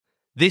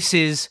This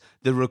is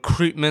the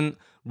Recruitment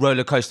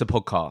Rollercoaster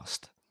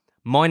Podcast.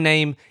 My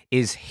name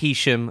is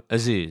Hisham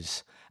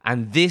Azuz,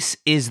 and this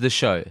is the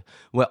show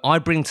where I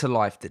bring to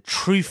life the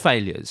true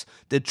failures,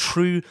 the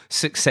true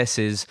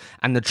successes,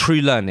 and the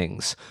true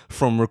learnings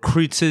from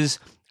recruiters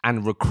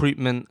and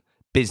recruitment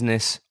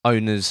business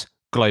owners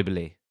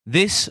globally.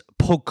 This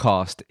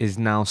podcast is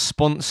now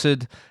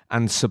sponsored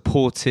and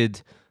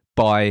supported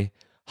by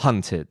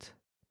Hunted.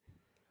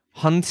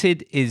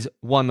 Hunted is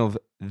one of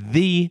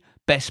the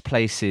best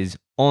places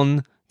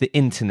on the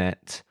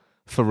internet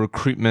for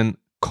recruitment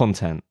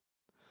content.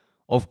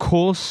 Of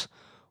course,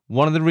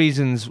 one of the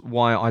reasons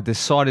why I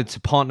decided to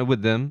partner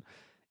with them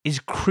is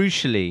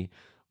crucially,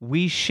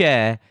 we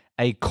share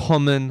a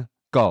common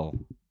goal: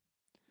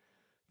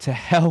 to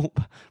help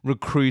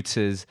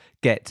recruiters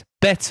get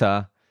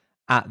better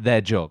at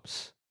their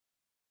jobs.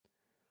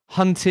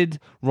 Hunted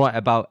write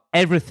about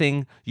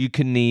everything you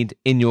can need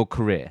in your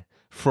career,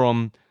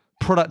 from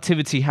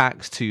productivity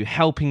hacks to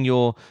helping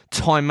your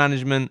time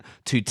management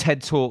to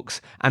TED Talks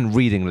and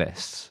reading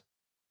lists.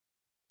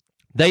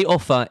 They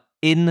offer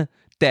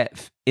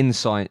in-depth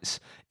insights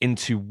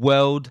into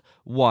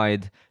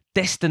worldwide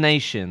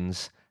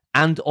destinations,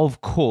 and of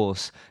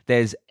course,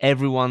 there's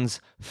everyone's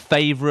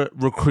favorite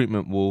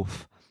recruitment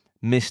wolf,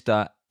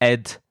 Mr.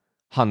 Ed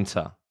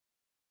Hunter,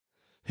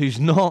 who's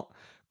not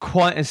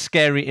quite as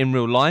scary in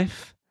real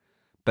life,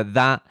 but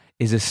that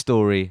is a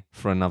story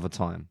for another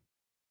time.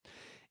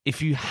 If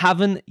you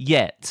haven't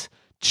yet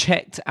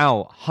checked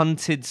out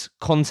Hunted's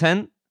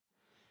content,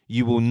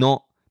 you will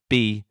not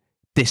be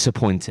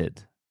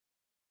disappointed.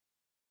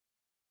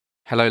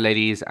 Hello,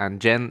 ladies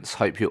and gents.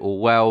 Hope you're all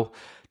well.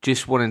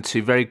 Just wanted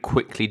to very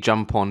quickly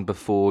jump on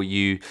before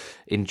you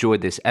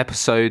enjoyed this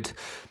episode.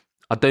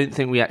 I don't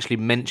think we actually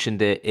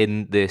mentioned it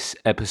in this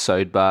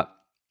episode, but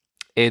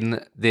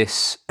in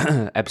this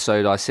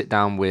episode, I sit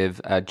down with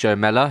Joe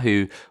Mellor,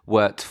 who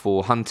worked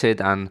for Hunted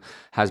and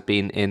has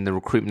been in the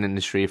recruitment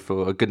industry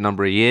for a good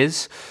number of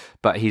years.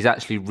 But he's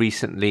actually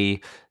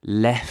recently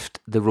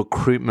left the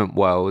recruitment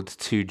world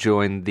to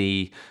join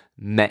the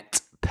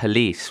Met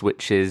Police,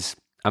 which is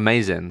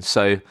amazing.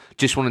 So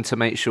just wanted to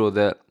make sure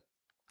that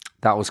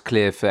was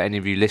clear for any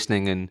of you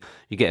listening, and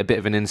you get a bit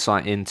of an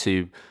insight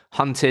into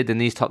Hunted and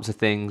these types of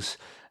things,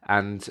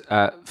 and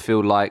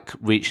feel like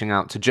reaching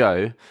out to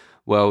Joe.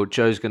 Well,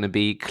 Joe's going to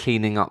be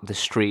cleaning up the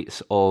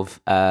streets of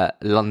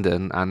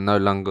London and no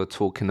longer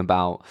talking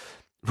about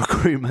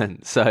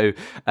recruitment. So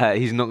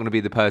he's not going to be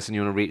the person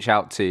you want to reach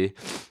out to.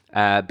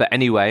 But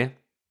anyway,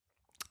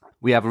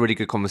 we have a really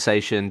good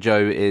conversation.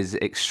 Joe is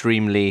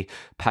extremely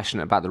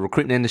passionate about the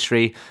recruitment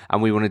industry,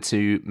 and we wanted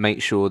to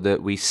make sure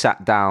that we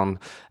sat down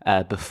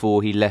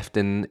before he left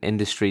an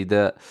industry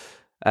that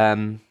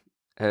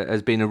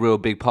has been a real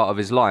big part of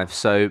his life.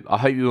 So I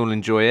hope you all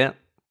enjoy it,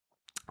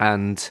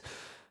 and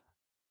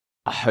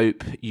I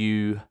hope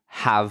you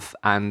have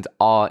and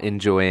are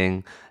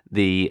enjoying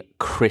the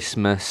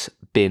Christmas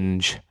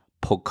binge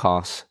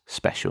podcast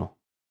special.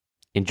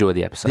 Enjoy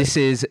the episode. This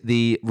is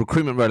the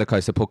Recruitment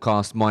Rollercoaster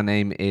Podcast. My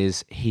name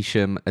is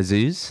Hisham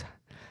Azuz,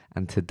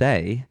 and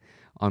today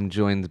I'm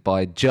joined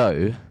by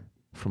Joe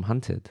from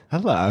Hunted.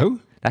 Hello.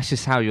 That's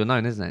just how you're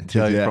known, isn't it?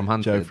 Joe from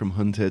Hunted. Joe from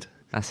Hunted.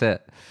 That's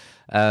it.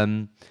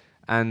 And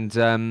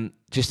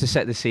just to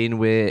set the scene,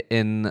 we're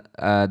in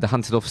the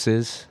Hunted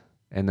offices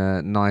in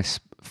a nice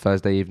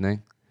Thursday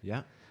evening.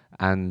 Yeah.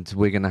 And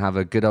we're going to have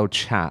a good old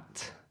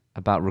chat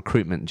about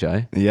recruitment,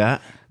 Joe. Yeah.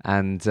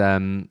 And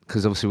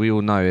because obviously we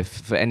all know, if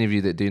for any of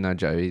you that do know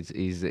Joe,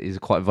 he's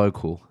quite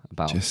vocal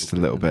about just a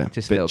little bit.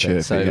 Just a little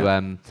bit.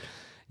 So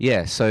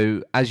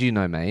so as you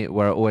know, mate,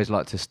 where I always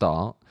like to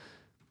start,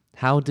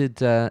 how did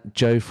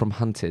Joe from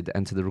Hunted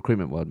enter the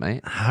recruitment world,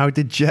 mate? How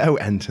did Joe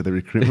enter the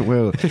recruitment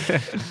world?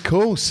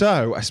 Cool.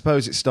 So I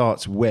suppose it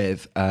starts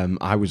with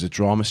I was a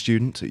drama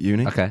student at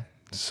uni. Okay.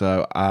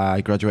 So I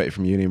graduated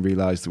from uni and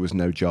realised there was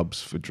no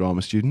jobs for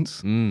drama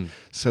students.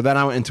 So then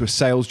I went into a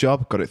sales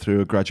job, got it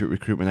through a graduate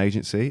recruitment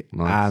agency.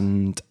 Nice.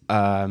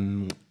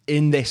 And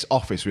in this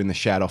office, we're in the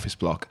shared office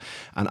block,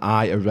 and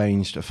I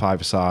arranged a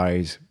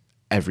five-a-side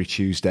every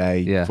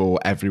Tuesday for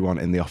everyone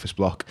in the office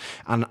block.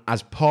 And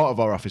as part of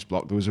our office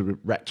block, there was a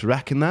rec to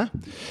rec in there.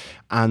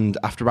 And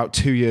after about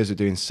 2 years of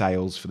doing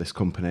sales for this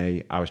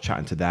company, I was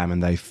chatting to them,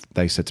 and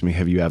they said to me,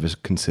 have you ever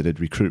considered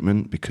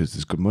recruitment? Because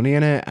there's good money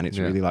in it, and it's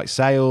really like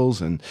sales.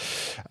 And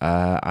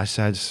I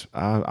said,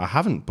 I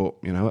haven't, but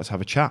let's have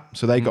a chat.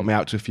 So they got me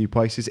out to a few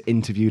places,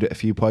 interviewed at a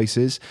few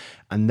places,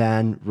 and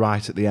then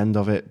right at the end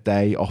of it,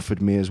 they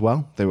offered me as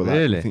well. They were like,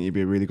 I think you'd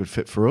be a really good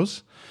fit for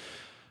us.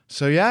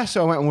 So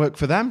I went and worked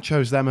for them,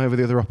 chose them over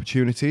the other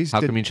opportunities.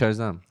 How come you chose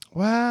them?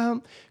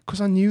 Well,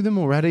 because I knew them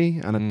already,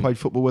 and I'd played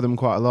football with them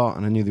quite a lot,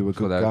 and I knew they were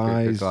good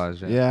guys. Good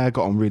guys, yeah. I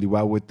got on really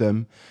well with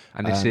them.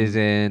 And this is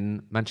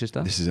in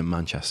Manchester? This is in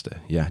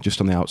Manchester, yeah, just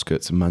on the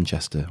outskirts of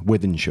Manchester,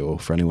 Wythenshawe,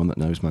 for anyone that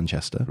knows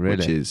Manchester,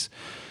 which is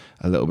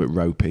a little bit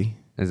ropey.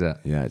 Is it?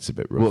 Yeah, it's a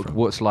bit rough.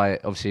 What's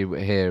like,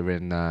 obviously, here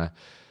in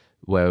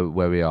where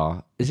we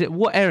are,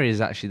 what area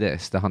is actually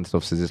this? The Hunted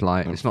Officers is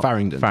like it's not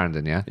Farringdon.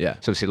 Farringdon, yeah. Yeah.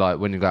 So obviously, like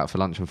when you go out for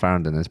lunch in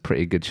Farringdon, there's a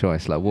pretty good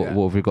choice. Like what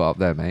have we got up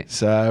there, mate?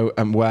 So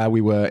where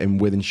we were in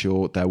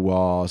Wythenshawe, there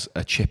was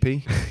a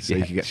chippy, so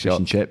you could get fish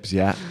and chips,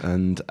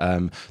 and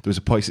there was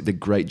a place that did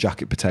great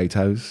jacket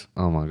potatoes.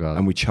 Oh my god!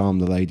 And we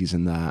charmed the ladies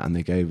in there, and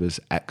they gave us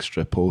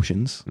extra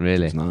portions.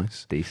 Really, which was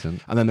nice,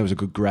 decent. And then there was a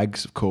good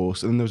Greg's, of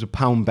course, and then there was a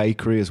Pound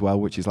Bakery as well,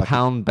 which is like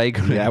Pound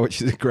Bakery, yeah,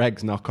 which is a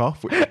Greg's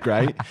knockoff, which is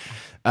great.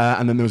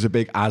 And then there was a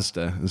big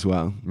Asda as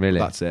well. Really?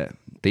 That's it.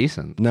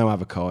 Decent. No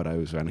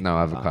avocados or anything. No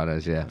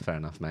avocados, yeah. Fair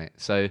enough, mate.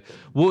 So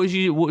what was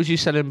you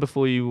selling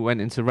before you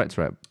went into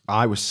Rec2Rec?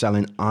 I was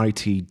selling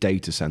IT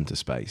data center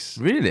space.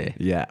 Really?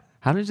 Yeah.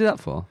 How did you do that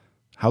for?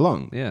 How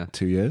long? Yeah.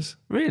 2 years.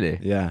 Really?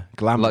 Yeah.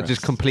 Glamorous. Like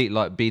just complete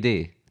like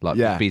BD? Like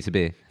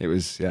B2B? It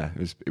was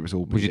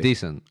all BD. Was you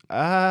decent?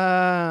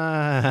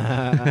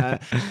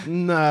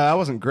 No, I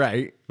wasn't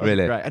great.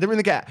 Really? I didn't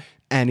really get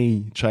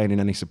any training,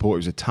 any support. It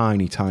was a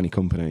tiny, tiny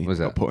company. Was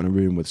it? Got put in a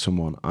room with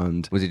someone,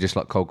 and was it just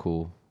like cold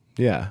call?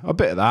 Yeah, a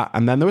bit of that,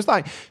 and then there was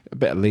like a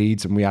bit of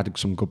leads, and we had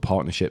some good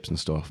partnerships and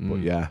stuff. But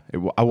yeah,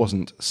 I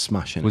wasn't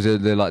smashing. Was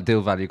it the like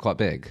deal value quite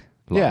big?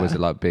 Like, yeah. Was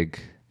it like big?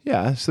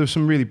 Yeah, so there was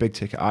some really big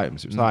ticket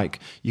items. It was like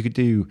you could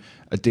do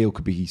a deal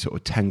could be sort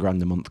of 10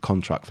 grand a month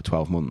contract for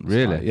 12 months.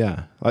 Really? Like,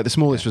 yeah. Like the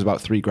smallest was about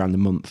 3 grand a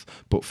month,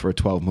 but for a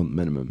 12-month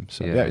minimum.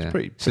 So yeah, it was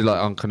pretty. So like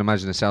I can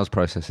imagine the sales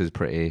process is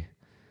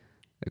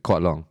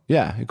quite long.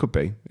 Yeah, it could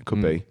be. It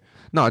could be.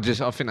 No, I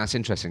think that's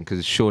interesting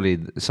because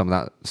surely some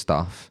of that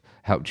stuff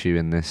helped you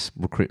in this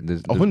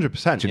recruitment.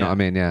 100%. Do you know what I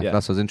mean? Yeah,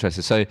 that's what I was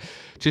interested. So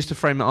just to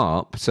frame it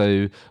up,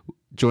 so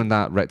during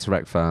that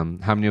Rec2Rec firm,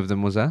 how many of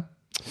them was there?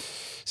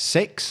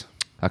 6.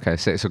 Okay,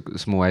 so it's a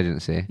small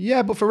agency.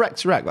 Yeah, but for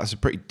Rec2Rec, that's a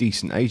pretty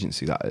decent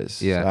agency, that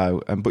is. Yeah.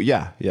 So, but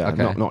yeah,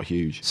 Okay. not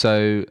huge.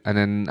 So, and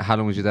then how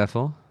long was you there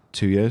for?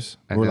 2 years,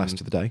 And more or then- less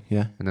to the day,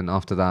 yeah. And then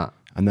after that,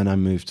 And then I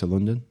moved to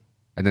London.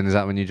 and then is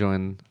that when you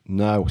joined?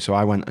 No, so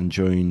I went and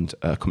joined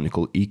a company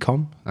called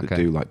Ecom that Okay.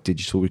 do like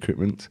digital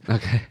recruitment.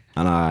 Okay.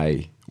 And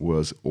I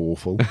was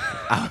awful.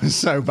 I was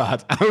so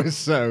bad. I was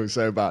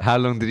so bad. How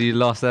long did you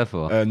last there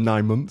for?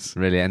 9 months.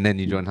 Really? And then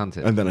you joined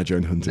Hunted? And then I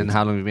joined Hunted. And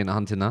how long have you been at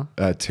Hunted now?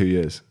 2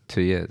 years.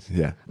 2 years.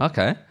 Yeah.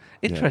 Okay.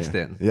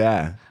 Interesting.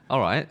 Yeah.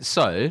 All right.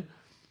 So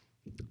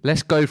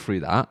let's go through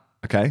that.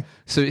 Okay.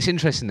 So it's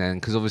interesting then,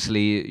 because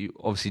you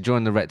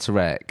joined the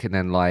Rec2Rec, and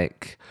then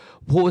like,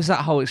 what was that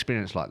whole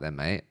experience like then,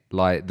 mate?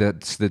 Like the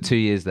 2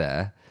 years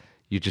there,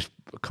 you just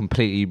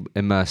completely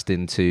immersed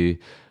into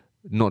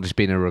not just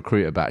being a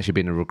recruiter, but actually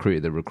being a recruiter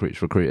that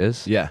recruits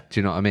recruiters. Yeah.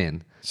 Do you know what I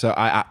mean? So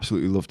I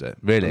absolutely loved it.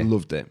 Really? I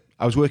loved it.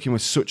 I was working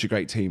with such a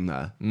great team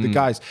there. The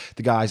guys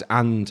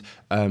and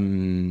I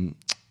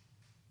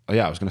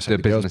was going to say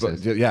the girls, but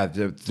yeah,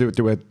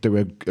 they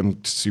were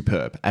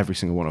superb. Every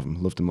single one of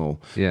them, loved them all.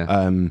 Yeah.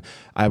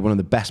 I had one of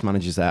the best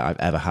managers there I've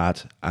ever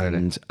had,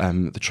 and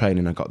the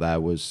training I got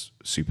there was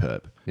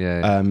superb.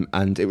 Yeah.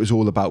 And it was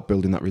all about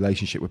building that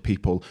relationship with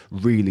people,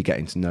 really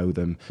getting to know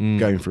them,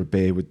 going for a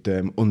beer with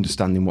them,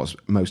 understanding what's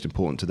most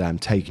important to them,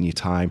 taking your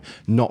time,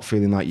 not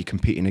feeling like you're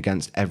competing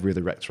against every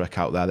other Rec2Rec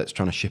out there that's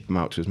trying to ship them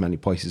out to as many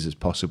places as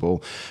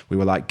possible. We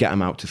were like, get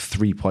them out to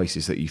 3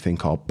 places that you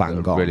think are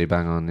bang on. Really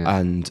bang on, yeah.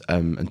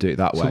 And do it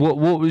that way. So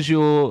what was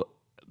your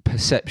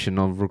perception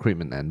of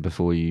recruitment then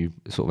before you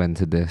sort of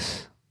entered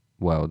this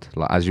world?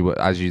 Like as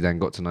you then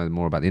got to know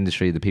more about the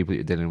industry, the people that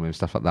you're dealing with,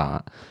 stuff like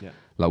that. Yeah.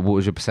 Like what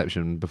was your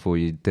perception before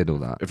you did all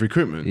that? Of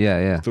recruitment?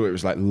 Yeah. I thought it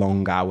was like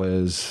long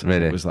hours.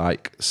 Really? It was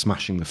like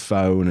smashing the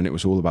phone, and it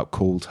was all about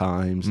call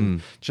times. And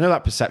do you know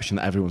that perception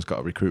that everyone's got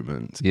of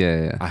recruitment?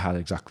 Yeah. I had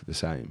exactly the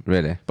same.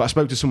 Really? But I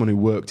spoke to someone who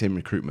worked in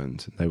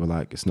recruitment. They were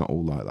like, it's not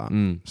all like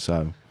that.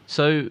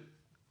 So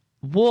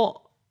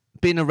what,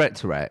 being a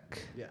Rec2Rec,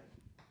 Yeah.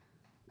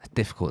 it's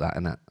difficult that,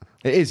 isn't it?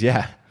 It is,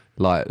 yeah.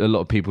 Like a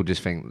lot of people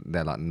just think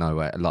they're like, no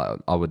way, like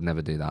I would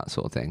never do that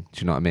sort of thing. Do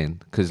you know what I mean?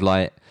 Because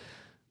like,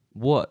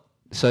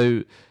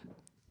 so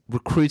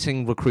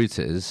recruiting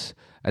recruiters,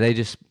 are they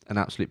just an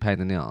absolute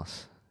pain in the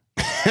ass? Do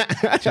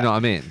you know what I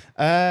mean?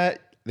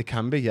 They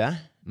can be, yeah.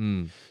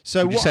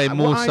 So Would you say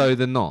more so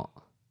than not?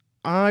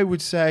 I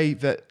would say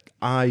that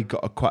I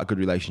got quite a good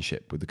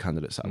relationship with the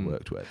candidates that I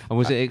worked with. And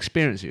was it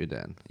experience you were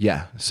doing?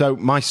 Yeah. So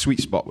my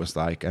sweet spot was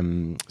like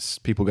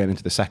people going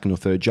into the second or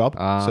third job.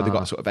 So they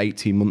got sort of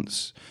 18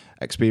 months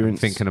experience.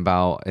 Thinking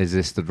about, is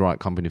this the right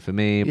company for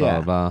me?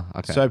 Blah, blah.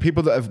 Okay. So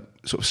people that have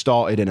sort of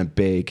started in a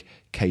big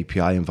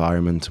KPI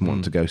environment and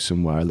want to go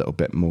somewhere a little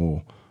bit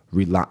more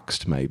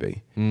relaxed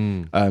maybe.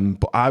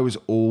 But I was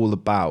all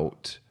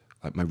about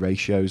like my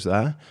ratios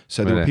there.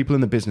 So there were people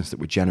in the business that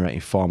were generating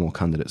far more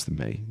candidates than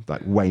me,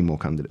 like way more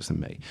candidates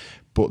than me.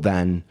 But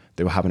then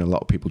they were having a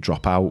lot of people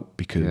drop out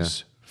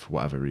because for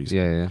whatever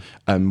reason.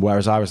 Yeah.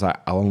 Whereas I was like,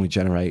 I'll only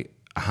generate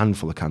a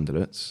handful of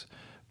candidates,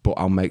 but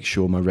I'll make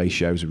sure my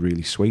ratios are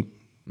really sweet.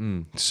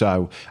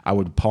 So I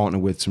would partner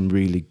with some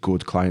really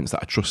good clients that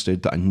I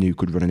trusted, that I knew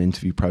could run an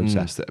interview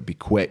process that would be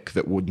quick,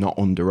 that would not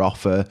under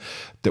offer,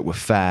 that were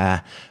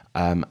fair.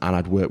 And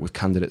I'd work with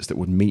candidates that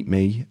would meet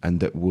me and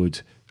that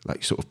would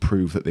like sort of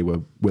prove that they were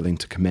willing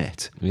to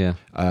commit. Yeah.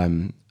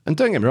 And And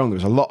don't get me wrong, there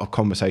was a lot of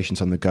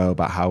conversations on the go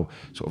about how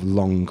sort of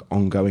long,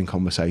 ongoing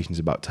conversations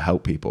about to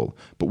help people.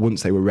 But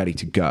once they were ready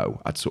to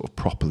go, I'd sort of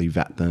properly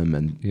vet them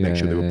and make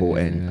sure they were bought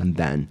in, and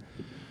then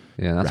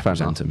that's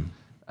represent fair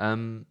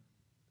them.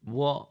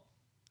 What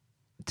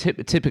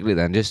typically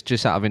then,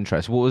 just out of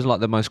interest, what was like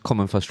the most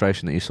common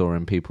frustration that you saw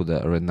in people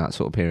that are in that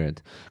sort of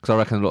period? Because I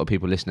reckon a lot of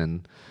people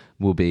listening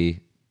will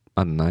be,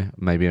 I don't know,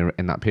 maybe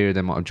in that period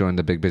they might have joined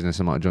a big business,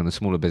 they might have joined a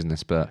smaller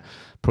business, but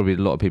probably a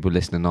lot of people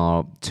listening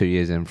are 2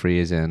 years in, 3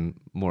 years in,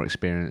 more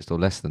experienced or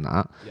less than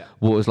that. Yeah.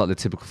 What was like the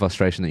typical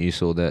frustration that you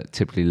saw that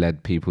typically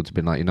led people to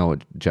be like, you know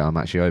what, Joe, I'm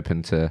actually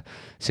open to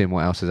seeing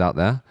what else is out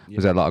there? Yeah.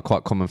 Was there like a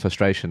quite common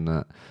frustration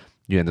that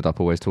you ended up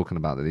always talking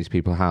about that these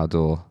people had,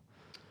 or?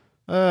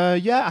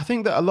 Yeah, I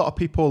think that a lot of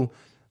people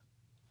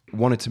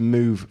wanted to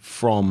move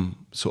from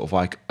sort of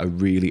like a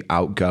really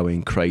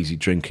outgoing, crazy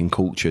drinking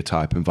culture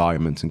type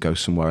environment and go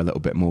somewhere a little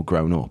bit more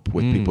grown up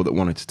with people that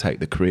wanted to take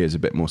their careers a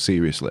bit more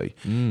seriously.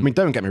 I mean,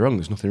 don't get me wrong,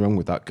 there's nothing wrong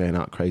with that, going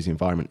out crazy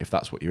environment if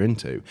that's what you're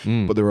into.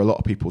 But there are a lot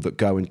of people that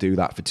go and do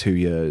that for 2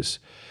 years,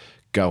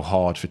 go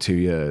hard for 2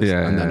 years,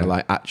 and then are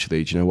like,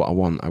 actually, do you know what I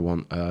want? I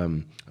want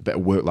a bit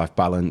of work-life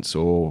balance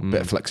or a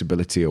bit of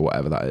flexibility or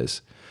whatever that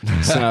is.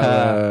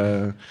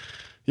 So...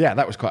 yeah,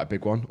 that was quite a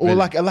big one. Or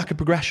like a lack of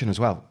progression as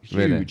well.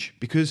 Huge.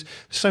 Because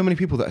so many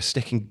people that are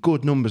sticking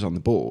good numbers on the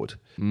board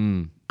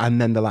and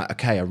then they're like,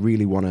 okay, I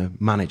really want to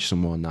manage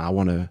someone now. I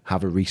want to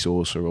have a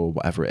resource or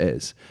whatever it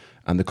is.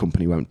 And the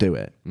company won't do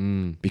it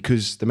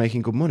because they're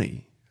making good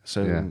money.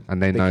 So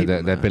and they know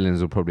that their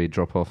billings will probably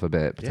drop off a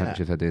bit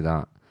potentially if they do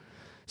that.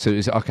 So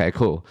it's okay,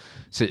 cool.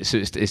 So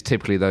it's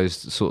typically those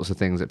sorts of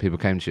things that people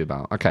came to you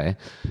about. Okay.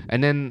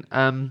 And then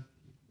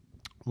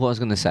what I was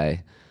going to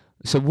say...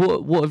 So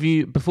what have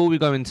you, before we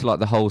go into like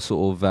the whole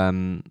sort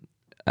of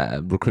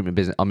recruitment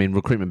business, I mean,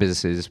 recruitment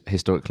businesses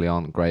historically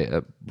aren't great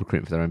at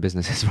recruiting for their own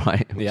businesses,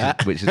 right?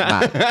 Which is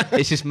mad.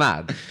 It's just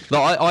mad.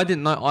 Like I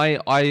didn't know,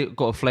 I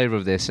got a flavour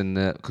of this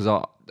because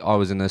I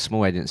was in a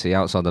small agency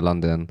outside of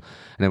London, and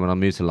then when I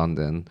moved to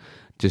London,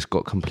 just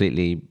got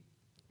completely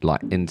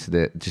like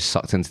just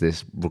sucked into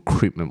this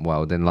recruitment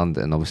world in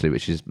London, obviously,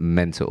 which is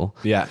mental.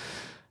 Yeah.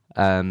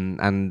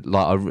 And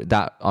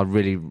like I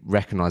really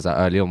recognised that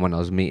early on when I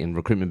was meeting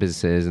recruitment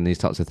businesses and these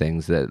types of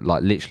things, that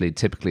like literally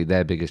typically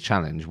their biggest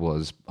challenge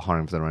was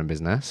hiring for their own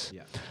business.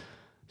 Yeah.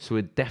 So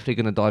we're definitely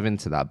going to dive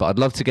into that, but I'd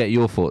love to get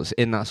your thoughts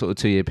in that sort of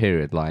 2 year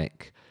period.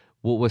 Like,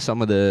 what were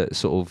some of the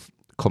sort of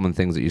common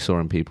things that you saw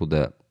in people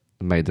that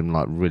made them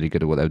like really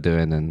good at what they were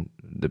doing, and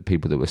the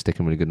people that were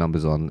sticking really good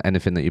numbers on?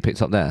 Anything that you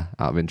picked up there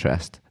out of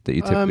interest that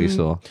you typically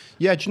saw?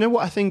 Yeah, do you know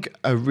what I think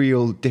a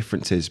real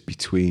difference is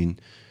between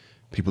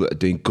people that are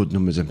doing good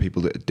numbers and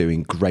people that are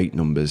doing great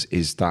numbers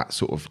is that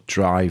sort of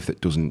drive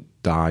that doesn't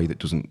die, that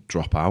doesn't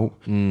drop out.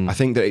 I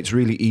think that it's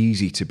really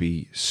easy to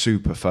be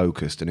super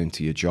focused and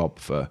into your job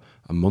for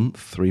a month,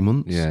 3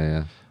 months.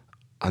 Yeah.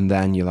 And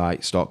then you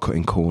like start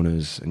cutting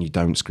corners and you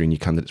don't screen your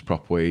candidates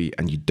properly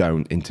and you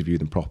don't interview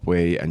them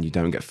properly and you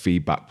don't get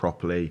feedback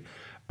properly.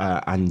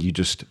 And you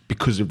just,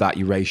 because of that,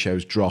 your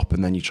ratios drop,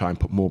 and then you try and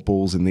put more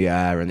balls in the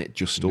air and it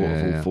just sort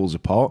of all falls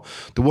apart.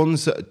 The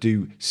ones that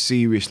do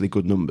seriously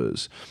good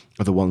numbers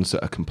are the ones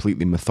that are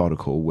completely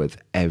methodical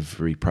with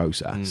every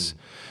process.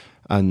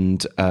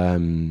 And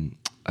and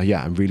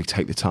really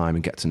take the time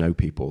and get to know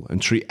people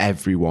and treat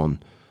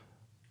everyone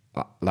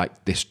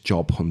like this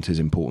job hunt is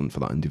important for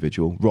that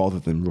individual rather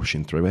than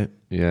rushing through it.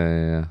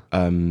 Yeah.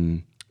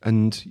 And,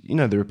 you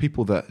know, there are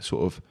people that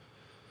sort of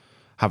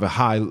have a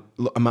high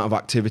amount of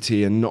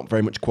activity and not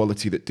very much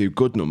quality that do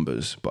good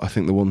numbers, but I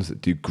think the ones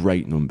that do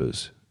great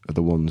numbers are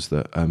the ones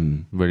that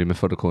really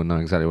methodical and know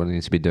exactly what they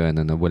need to be doing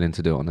and are willing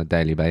to do it on a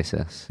daily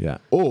basis. Yeah,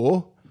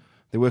 or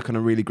they work on a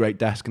really great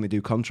desk and they do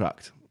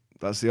contract.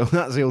 That's the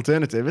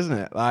alternative, isn't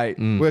it? Like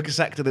work a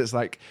sector that's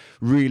like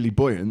really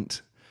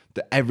buoyant,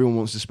 that everyone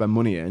wants to spend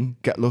money in.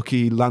 Get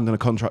lucky, land on a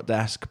contract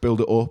desk, build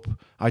it up.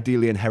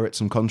 Ideally, inherit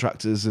some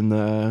contractors, and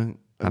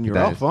you're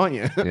days. Off, aren't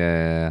you?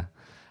 Yeah.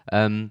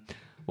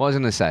 What I was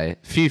going to say,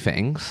 a few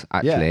things,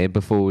 actually,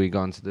 before we go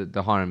on to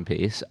the hiring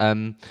piece.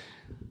 I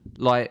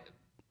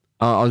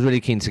was really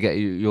keen to get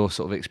your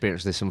sort of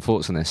experience with this and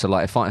thoughts on this. So,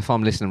 like, if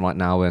I'm listening right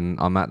now and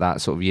I'm at that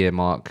sort of year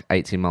mark,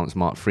 18 months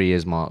mark, 3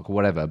 years mark,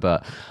 whatever,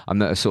 but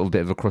I'm at a sort of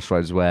bit of a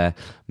crossroads where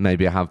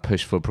maybe I have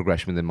pushed for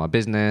progression within my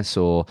business,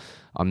 or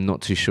I'm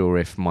not too sure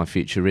if my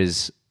future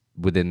is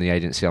within the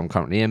agency I'm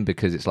currently in,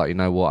 because it's like, you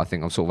know what, I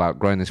think I've sort of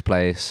outgrown this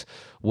place,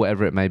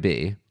 whatever it may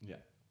be.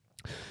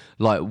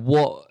 Like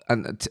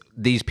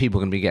these people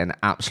are going to be getting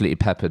absolutely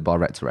peppered by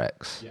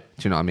Rec2Recs. Yeah.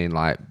 Do you know what I mean?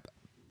 Like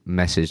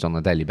messaged on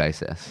a daily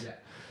basis. Yeah.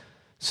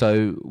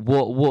 So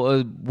what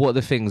are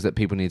the things that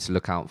people need to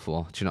look out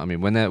for? Do you know what I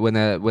mean?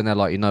 When they're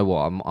like, you know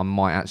what, I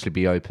might actually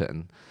be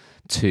open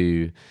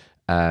to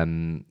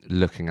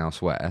looking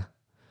elsewhere.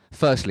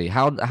 Firstly,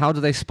 how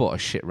do they spot a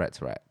shit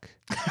Rec2Rec?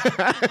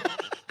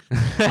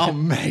 Oh,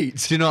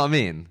 mate. Do you know what I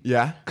mean?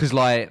 Yeah. Because,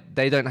 like,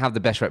 they don't have the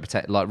best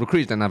reputation. Like,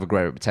 recruiters don't have a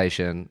great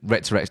reputation.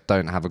 Rec2Recs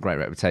don't have a great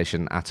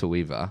reputation at all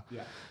either.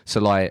 Yeah.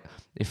 So, like,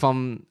 if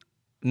I'm...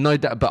 No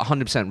doubt, but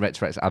 100%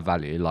 Rec2Recs add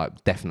value,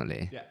 like,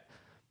 definitely. Yeah.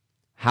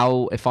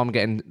 how, if I'm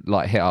getting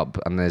like hit up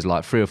and there's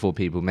like 3 or 4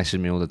 people messaging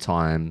me all the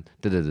time,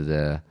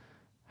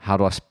 how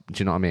do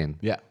you know what I mean?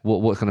 Yeah.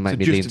 What's going to make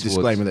me lean towards... Just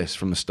to disclaimer this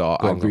from the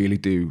start, I really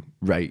do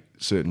rate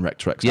certain Rec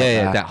to Recs.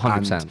 Yeah, that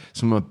 100%. And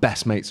some of my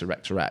best mates are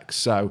Rec to Recs.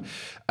 So,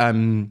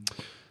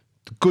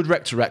 good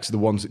Rec to Recs are the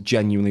ones that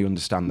genuinely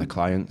understand their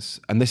clients.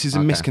 And this is a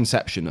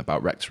misconception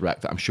about Rec to Rec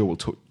that I'm sure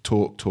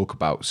we'll talk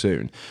about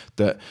soon,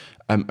 that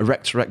a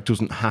Rec to Rec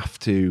doesn't have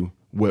to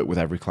work with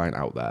every client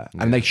out there.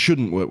 Yeah. And they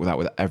shouldn't work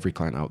with every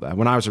client out there.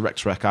 When I was a Rec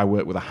to Rec, I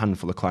worked with a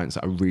handful of clients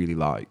that I really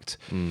liked.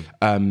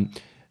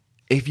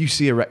 If you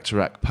see a Rec to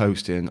Rec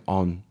posting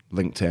on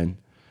LinkedIn,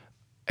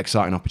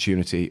 exciting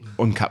opportunity,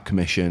 uncapped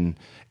commission,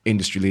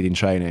 industry leading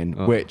training,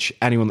 which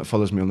anyone that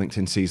follows me on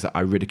LinkedIn sees that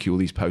I ridicule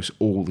these posts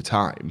all the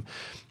time,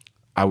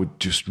 I would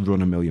just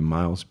run a million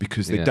miles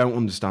because they don't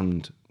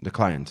understand the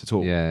client at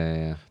all.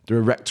 Yeah. There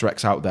are Rec to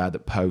Recs out there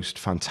that post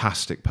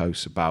fantastic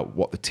posts about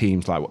what the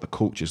team's like, what the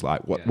culture's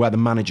like, where the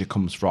manager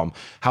comes from,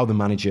 how the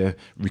manager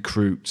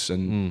recruits,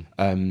 and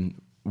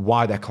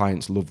why their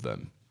clients love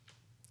them.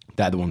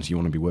 They're the ones you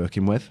want to be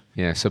working with.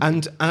 Yeah.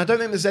 And I don't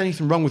think there's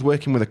anything wrong with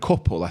working with a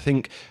couple. I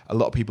think a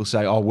lot of people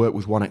say, "Oh, work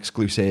with one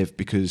exclusive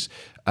because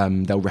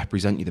they'll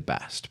represent you the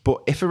best."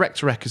 But if a Rec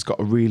to Rec has got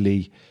a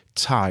really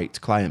tight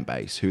client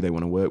base who they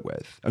want to work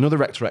with, another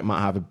Rec to Rec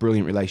might have a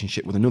brilliant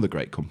relationship with another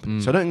great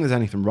company. So I don't think there's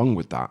anything wrong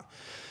with that.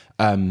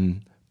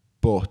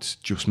 But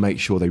just make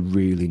sure they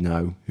really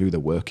know who they're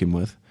working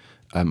with.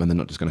 And they're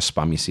not just going to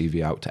spam your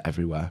CV out to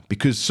everywhere,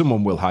 because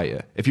someone will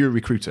hire. If you're a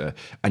recruiter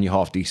and you're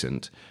half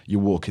decent, you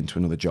walk into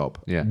another job.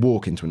 Yeah.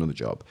 Walk into another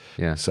job.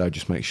 Yeah. So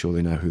just make sure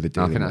they know who they're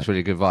dealing with. I think that's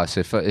really good advice.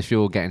 If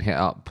you're getting hit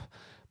up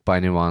by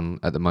anyone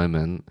at the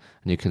moment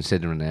and you're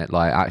considering it,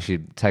 like actually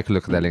take a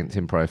look at their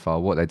LinkedIn profile,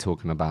 what they're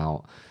talking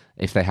about.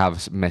 If they have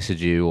messaged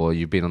you or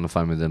you've been on the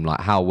phone with them, like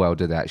how well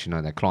do they actually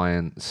know their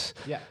clients?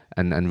 Yeah.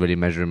 And really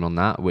measure them on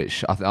that,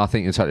 which I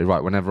think you're totally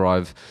right. Whenever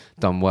I've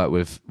done work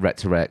with Rec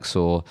to Recs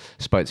or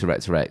spoke to Rec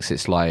to Recs,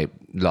 it's like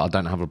I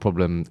don't have a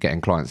problem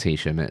getting clients,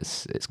 Hisham.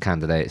 It's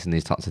candidates and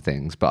these types of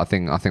things. But I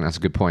think that's a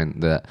good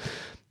point, that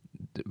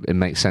it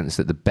makes sense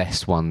that the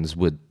best ones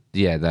would,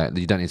 that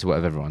you don't need to work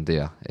with everyone, do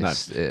you?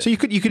 So you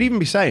could even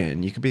be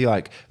saying, you could be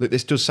like, look,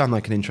 this does sound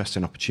like an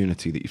interesting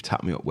opportunity that you've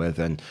tapped me up with,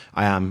 and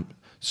I am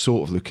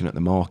sort of looking at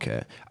the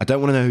market. I don't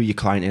want to know who your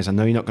client is. I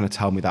know you're not going to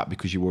tell me that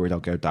because you're worried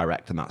I'll go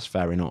direct, and that's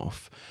fair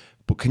enough.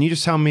 But can you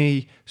just tell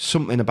me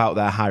something about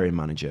their hiring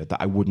manager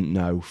that I wouldn't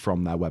know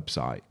from their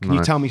website? Can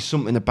you tell me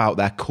something about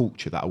their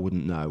culture that I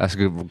wouldn't know? That's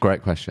a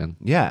great question.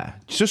 Yeah.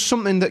 It's just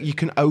something that you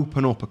can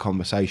open up a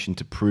conversation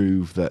to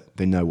prove that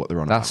they know what they're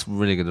on about. That's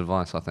really good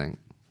advice, I think.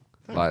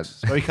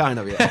 It's very kind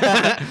of you.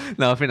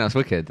 No, I think that's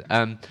wicked.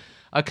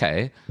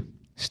 Okay.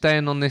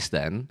 Staying on this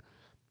then,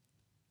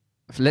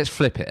 let's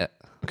flip it.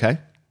 Okay.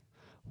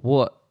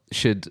 What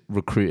are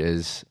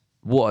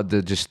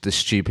the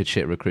stupid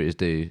shit recruiters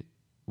do?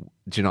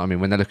 Do you know what I mean?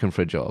 When they're looking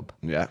for a job.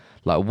 Yeah.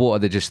 Like,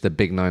 what are just the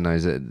big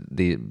no-nos that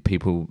the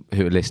people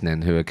who are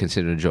listening, who are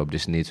considering a job,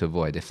 just need to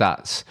avoid? If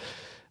that's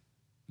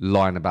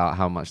lying about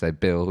how much they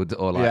build,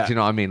 or like, do you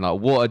know what I mean?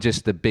 Like, what are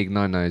just the big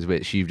no-nos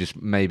which you've just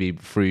maybe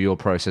through your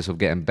process of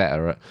getting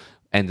better at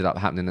ended up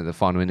happening at the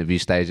final interview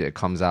stage that it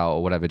comes out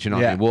or whatever? Do you know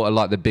what I mean? What are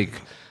like the big...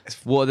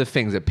 What are the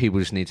things that people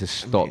just need to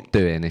stop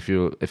doing if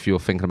you're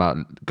thinking about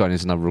going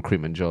into another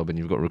recruitment job and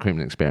you've got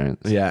recruitment experience?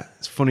 Yeah,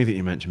 it's funny that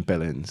you mentioned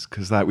billings,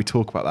 because like we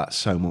talk about that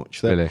so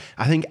much. Really?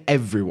 I think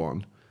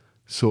everyone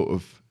sort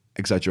of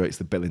exaggerates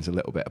the billings a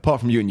little bit, apart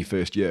from you in your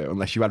first year,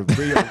 unless you had a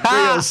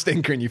real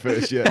stinker in your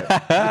first year.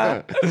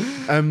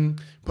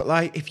 But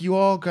like, if you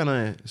are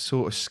gonna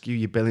sort of skew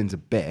your billings a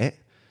bit,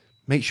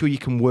 make sure you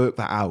can work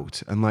that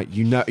out, and like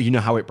you know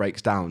how it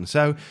breaks down.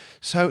 So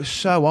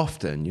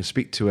often you'll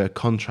speak to a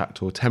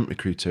contract or temp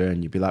recruiter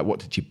and you'll be like, "What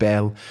did you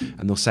bill?"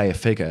 And they'll say a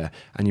figure,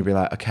 and you'll be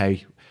like,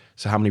 "Okay,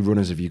 so how many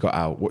runners have you got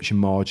out? What's your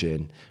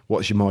margin?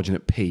 What's your margin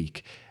at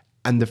peak?"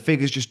 And the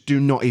figures just do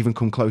not even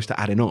come close to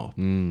adding up.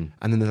 And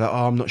then they're like,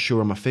 "Oh, I'm not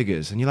sure on my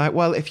figures." And you're like,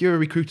 "Well, if you're a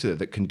recruiter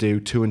that can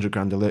do 200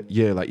 grand a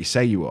year like you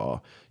say you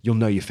are, you'll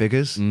know your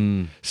figures."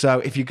 So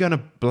if you're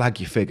gonna blag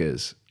your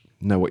figures,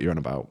 know what you're on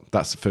about.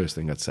 That's the first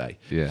thing I'd say.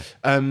 Yeah.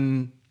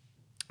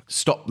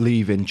 Stop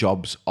leaving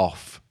jobs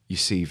off your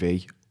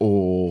CV,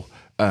 or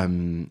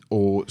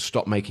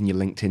stop making your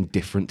LinkedIn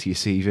different to your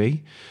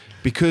CV,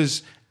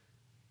 because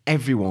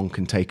everyone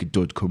can take a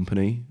dud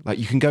company. Like,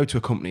 you can go to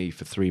a company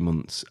for 3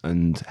 months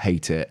and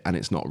hate it and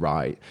it's not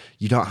right.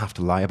 You don't have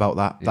to lie about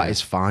that. That is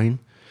fine.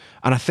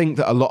 And I think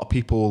that a lot of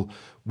people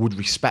would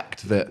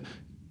respect that.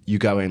 You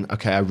going,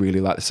 okay, I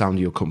really like the sound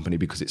of your company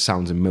because it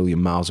sounds a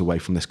million miles away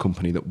from this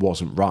company that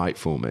wasn't right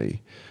for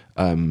me.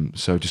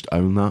 So just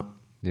own that.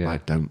 Yeah.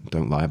 Like,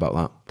 don't lie about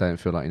that. Don't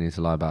feel like you need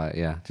to lie about it.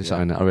 Yeah, just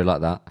own it. I really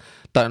like that.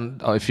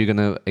 If you're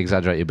going to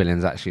exaggerate your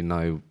billings, actually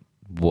know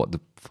what the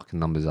fucking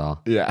numbers are.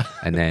 Yeah.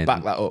 And then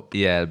back that up.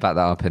 Yeah, back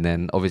that up. And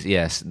then obviously,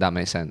 yes, that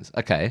makes sense.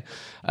 Okay.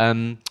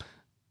 And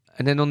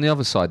then on the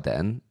other side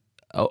then,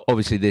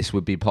 obviously this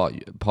would be part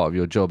of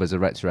your job as a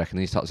Rec to Rec and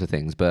these types of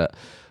things, but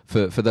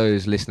for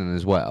those listening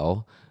as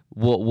well,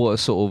 what are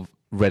sort of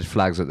red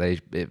flags that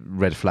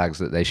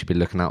they should be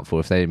looking out for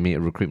if they meet a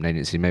recruitment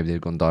agency? Maybe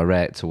they've gone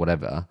direct or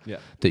whatever. Yeah.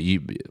 That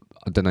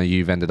I don't know,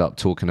 you've ended up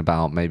talking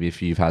about, maybe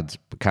if you've had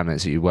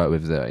candidates that you work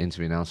with that are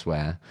interviewing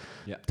elsewhere,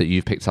 that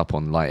you've picked up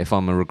on. Like, if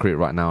I'm a recruiter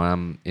right now and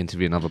I'm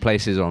interviewing other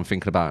places, or I'm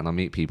thinking about it and I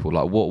meet people,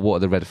 like what are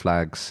the red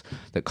flags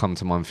that come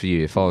to mind for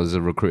you? If I was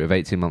a recruiter of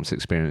 18 months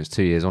experience,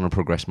 2 years, I want to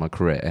progress my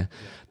career,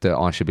 that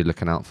I should be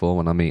looking out for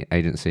when I meet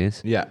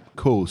agencies? Yeah,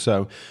 cool.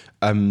 So,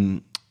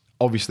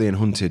 obviously in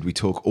Hunted, we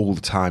talk all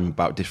the time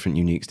about different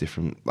unique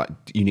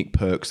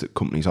perks that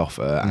companies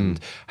offer and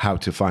how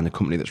to find a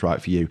company that's right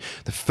for you.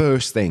 The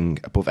first thing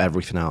above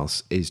everything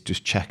else is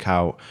just check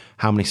out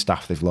how many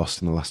staff they've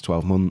lost in the last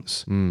 12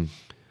 months.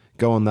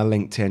 Go on their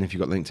LinkedIn, if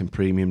you've got LinkedIn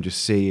Premium,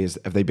 just see,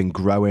 have they been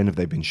growing, have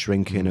they been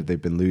shrinking, have they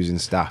been losing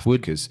staff?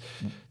 Because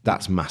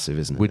that's massive,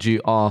 isn't it? Would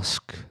you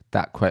ask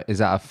that is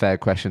that a fair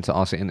question to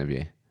ask at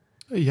interview?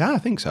 Yeah, I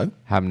think so.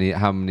 How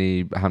many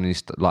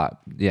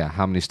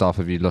staff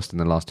have you lost in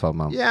the last 12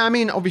 months? Yeah, I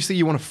mean, obviously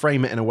you want to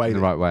frame it in a way the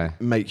right way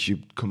makes you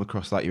come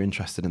across like you're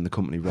interested in the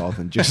company rather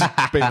than just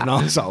being an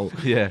arsehole.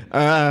 Yeah.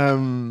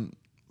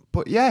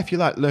 But yeah, if you're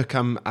like, look,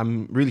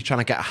 I'm really trying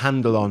to get a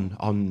handle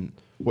on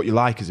what you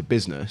like as a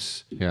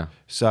business. Yeah.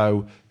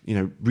 So,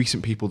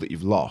 recent people that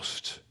you've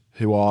lost,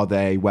 who are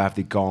they? Where have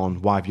they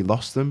gone? Why have you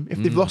lost them? If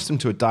they've lost them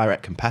to a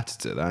direct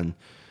competitor, then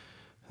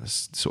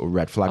that's sort of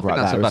red flag right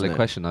there. That's a valid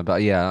question, though.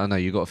 But yeah, I know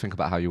you got to think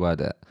about how you word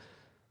it.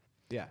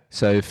 Yeah.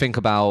 So think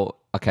about,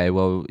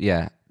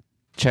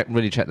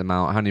 really check them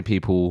out. How many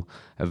people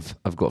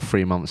have got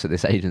 3 months at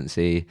this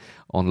agency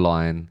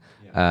online?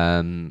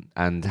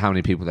 And how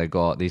many people they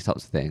got? These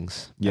types of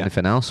things. Yeah.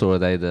 Anything else, or are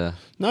they the?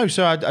 No.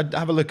 So I'd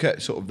have a look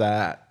at sort of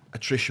their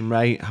attrition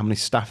rate, how many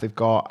staff they've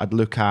got. I'd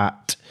look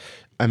at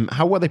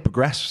how well they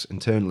progress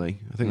internally.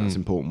 I think that's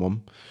an important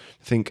one.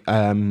 I think.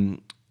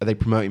 Are they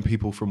promoting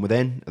people from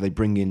within? Are they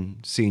bringing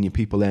senior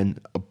people in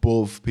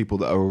above people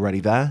that are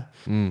already there?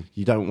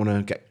 You don't want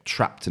to get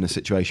trapped in a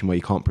situation where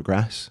you can't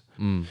progress.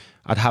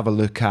 I'd have a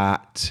look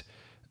at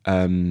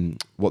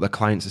what their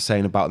clients are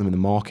saying about them in the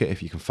market,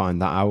 if you can find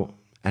that out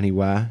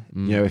anywhere.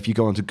 If you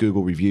go onto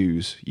Google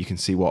reviews, you can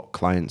see what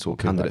clients or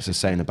candidates are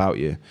saying about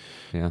you.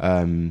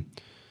 Yeah.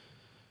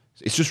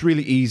 It's just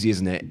really easy,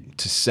 isn't it,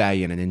 to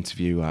say in an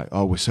interview, like,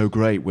 oh, we're so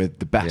great, we're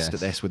the best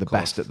at this, we're the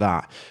best at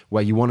that,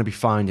 where you want to be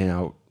finding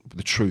out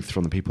the truth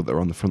from the people that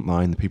are on the front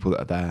line, the people that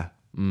are there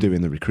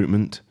doing the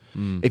recruitment.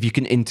 If you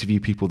can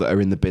interview people that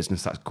are in the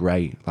business, that's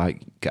great.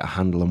 Like, get a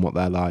handle on what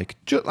they're like,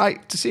 just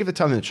like to see if they're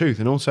telling the truth.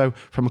 And also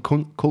from a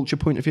culture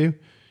point of view,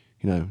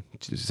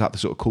 is that the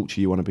sort of culture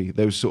you want to be?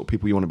 Those sort of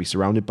people you want to be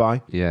surrounded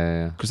by?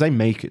 Yeah. Because they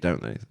make it,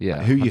 don't they? Yeah.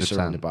 Like, who you're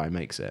surrounded by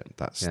makes it.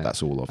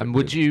 That's all of it. And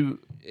would you?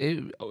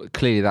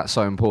 Clearly, that's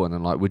so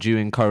important. And would you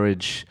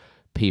encourage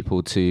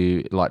people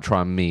to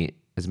try and meet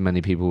as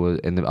many people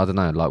in the, I don't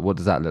know, what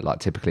does that look like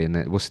typically?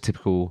 And what's the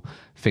typical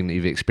thing that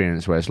you've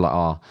experienced where it's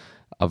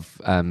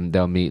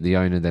they'll meet the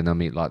owner, then they'll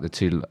meet the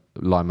two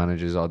line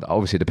managers.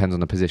 Obviously, it depends on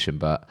the position,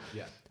 but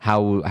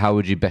how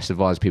would you best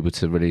advise people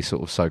to really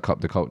sort of soak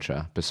up the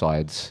culture?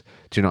 Besides,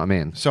 do you know what I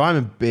mean? So I'm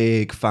a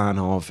big fan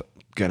of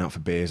going out for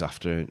beers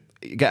after.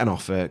 Get an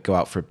offer, go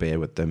out for a beer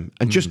with them,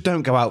 and just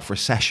don't go out for a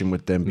session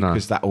with them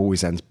because that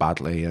always ends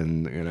badly,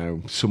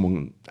 and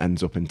someone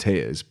ends up in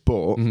tears.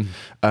 But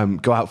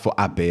go out for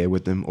a beer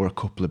with them or a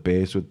couple of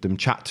beers with them.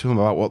 Chat to them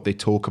about what they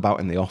talk about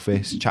in the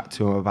office. Chat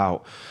to them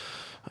about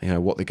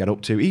what they get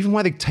up to. Even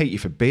where they take you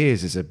for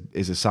beers is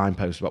a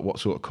signpost about what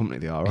sort of company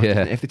they are. Right?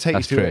 Yeah, if they take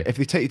you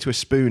to a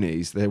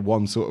Spoonies, they're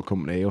one sort of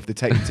company. Or if they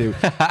take you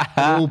to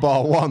All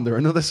Bar One, they're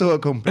another sort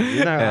of company.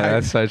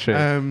 That's so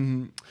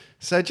true.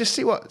 So just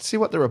see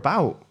what they're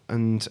about.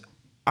 And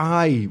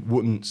I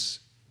wouldn't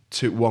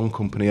took one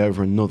company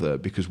over another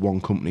because one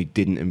company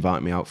didn't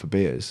invite me out for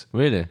beers.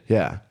 Really?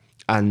 Yeah.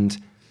 And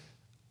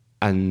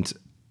I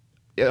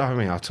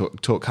mean, I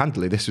talk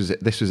candidly. This was at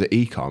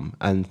Ecom,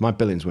 and my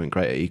billings weren't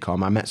great at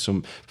Ecom. I met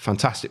some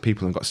fantastic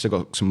people and still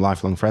got some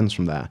lifelong friends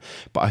from there.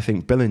 But I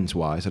think billings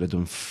wise, I'd have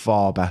done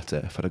far better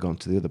if I'd have gone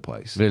to the other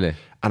place. Really?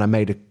 And I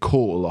made a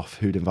call off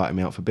who'd invited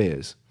me out for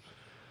beers.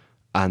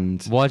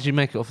 And why did you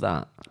make it off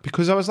that?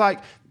 Because I was like,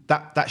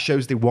 that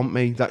shows they want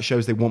me. That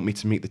shows they want me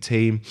to meet the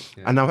team.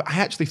 Yeah. And I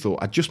actually thought,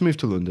 I'd just moved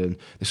to London.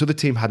 This other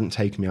team hadn't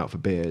taken me out for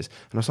beers.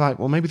 And I was like,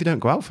 well, maybe they don't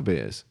go out for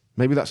beers.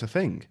 Maybe that's a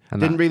thing. And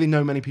didn't really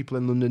know many people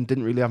in London.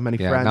 Didn't really have many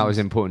friends. And that was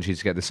important to you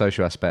to get the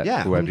social aspect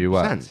wherever you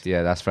worked.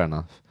 Yeah, that's fair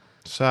enough.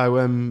 So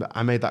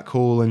I made that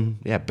call,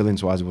 and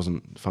billings-wise, it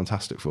wasn't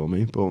fantastic for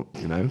me, but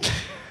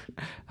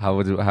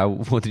What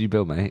did you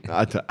bill, mate?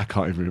 I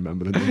can't even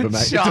remember the number,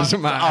 mate. It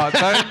doesn't matter.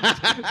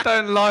 Oh,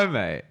 don't lie,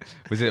 mate.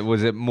 Was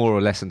it more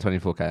or less than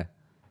 24k?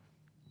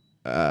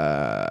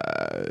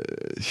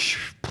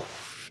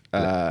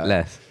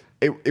 Less.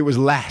 It was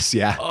less,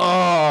 yeah.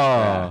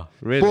 Oh,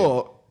 really?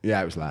 But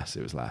it was less.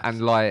 It was less.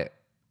 And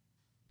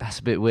that's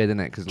a bit weird, isn't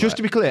it? Just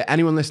to be clear,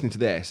 anyone listening to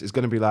this is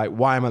going to be like,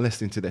 "Why am I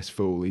listening to this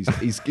fool? He's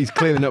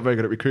clearly not very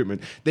good at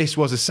recruitment." This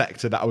was a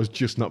sector that I was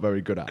just not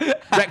very good at.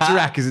 Rec to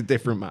rec is a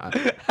different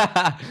matter.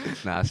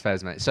 That's fair,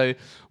 mate. So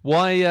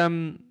why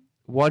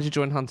did you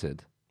join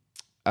Hunted?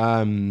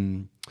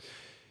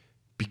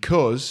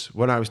 Because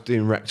when I was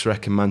doing Rec to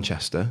Rec in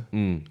Manchester,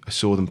 I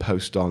saw them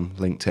post on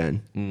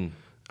LinkedIn, and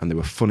they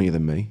were funnier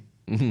than me.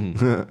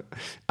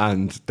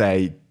 And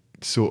they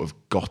sort of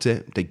got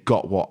it. They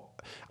got what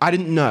I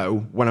didn't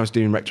know when I was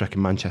doing Rec to Rec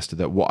in Manchester,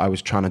 that what I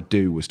was trying to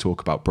do was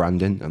talk about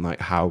branding and like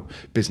how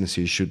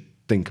businesses should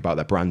think about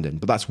their branding.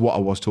 But that's what I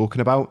was talking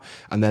about.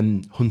 And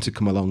then Hunter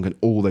come along and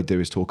all they do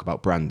is talk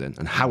about branding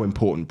and how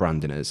important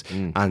branding is.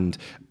 And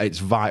it's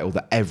vital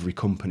that every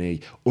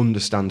company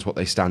understands what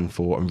they stand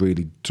for and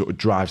really sort of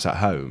drives that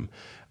home.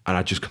 And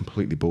I just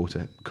completely bought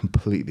it.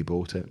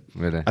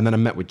 Really? And then I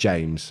met with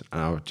James, and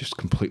I just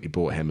completely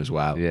bought him as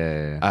well.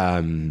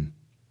 Yeah.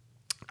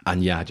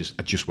 And yeah, I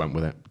just went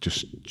with it,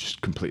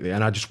 just completely.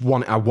 And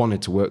I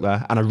wanted to work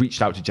there. And I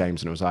reached out to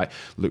James, and I was like,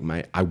 "Look,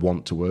 mate, I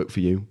want to work for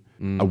you.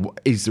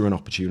 Is there an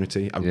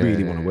opportunity? I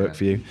really want to work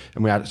for you."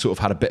 And we had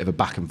a bit of a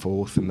back and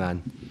forth, and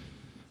then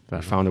I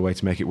found a way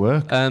to make it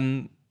work.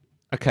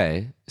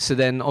 Okay. So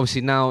then,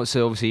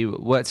 obviously you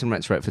worked in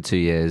Rec to Rec for 2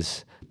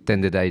 years.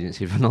 Then did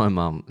agency for 9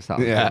 months. That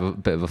was a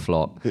bit of a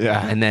flop.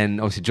 Yeah. And then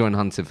obviously joined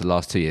Hunter for the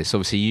last 2 years. So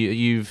obviously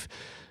you've,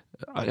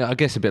 I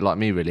guess a bit like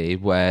me really,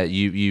 where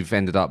you've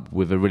ended up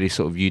with a really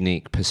sort of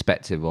unique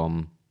perspective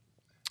on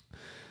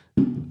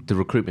the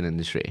recruitment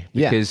industry.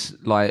 Because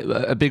like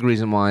a big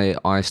reason why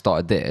I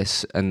started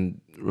this, and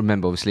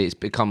remember obviously it's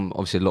become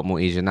obviously a lot more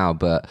easier now,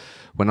 but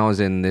when I was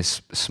in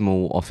this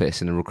small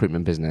office in a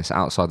recruitment business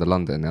outside of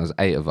London, there was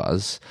 8 of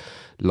us,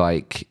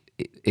 like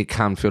it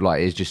can feel like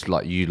it's just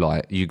like you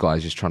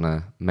guys just trying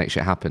to make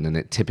shit happen, and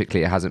it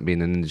hasn't been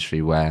an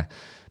industry where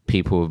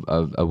people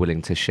are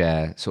willing to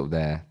share sort of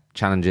their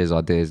challenges,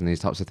 ideas, and these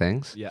types of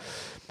things. Yeah.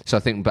 So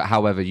I think, but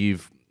however,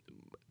 you've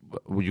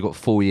got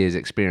 4 years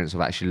experience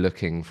of actually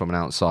looking from an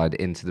outside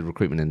into the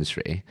recruitment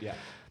industry. Yeah.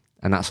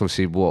 And that's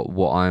obviously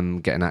what I'm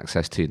getting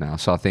access to now.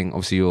 So I think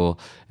obviously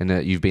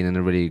you've been in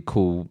a really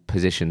cool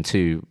position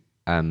to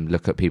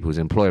look at people's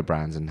employer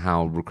brands and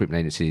how recruitment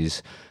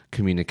agencies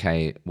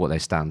communicate what they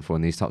stand for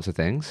and these types of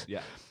things.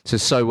 Yeah.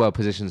 So well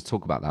positioned to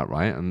talk about that,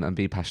 right? And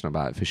be passionate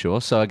about it for sure.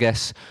 So I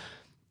guess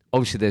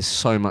obviously there's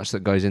so much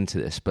that goes into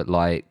this, but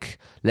like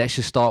let's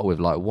just start with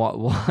like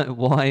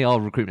why are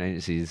recruitment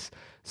agencies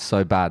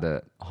so bad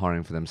at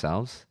hiring for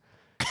themselves?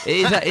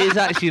 It is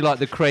actually like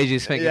the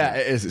craziest thing. Yeah,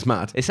 it is. It's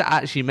mad. It's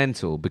actually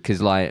mental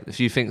because like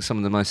if you think some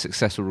of the most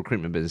successful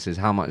recruitment businesses,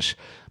 how much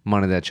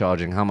money they're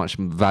charging, how much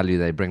value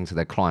they bring to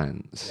their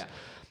clients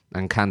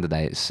and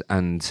candidates,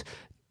 and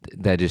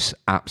they're just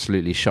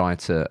absolutely shy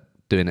to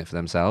doing it for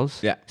themselves.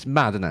 Yeah. It's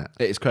mad, isn't it?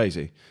 It is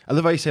crazy. I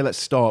love how you say, let's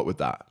start with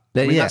that.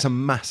 I mean, that's a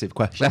massive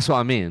question. That's what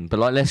I mean. But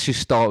like, let's just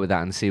start with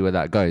that and see where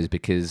that goes,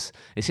 because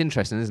it's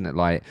interesting, isn't it?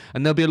 Like,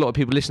 and there'll be a lot of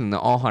people listening that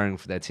are hiring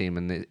for their team,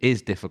 and it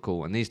is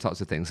difficult and these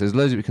types of things. There's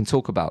loads that we can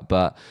talk about,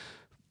 but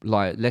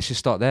like, let's just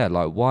start there.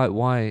 Like,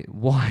 why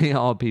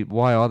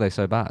are they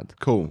so bad?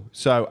 Cool.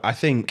 So I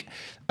think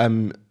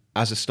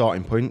as a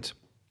starting point,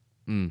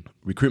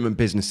 recruitment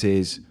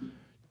businesses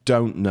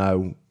don't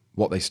know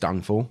what they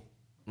stand for,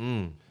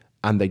 and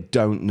they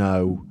don't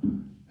know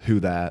who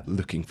they're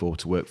looking for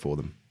to work for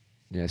them.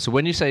 Yeah. So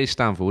when you say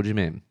stand for, what do you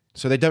mean?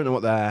 So they don't know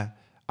what their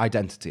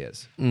identity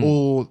is.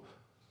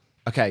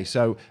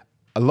 So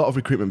a lot of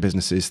recruitment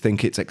businesses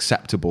think it's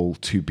acceptable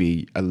to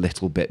be a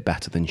little bit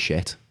better than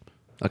shit.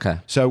 Okay.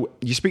 So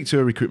you speak to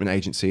a recruitment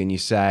agency and you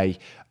say,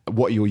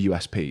 what are your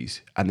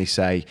USPs? And they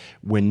say,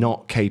 we're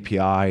not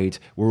KPI'd,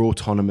 we're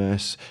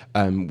autonomous,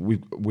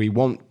 we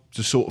want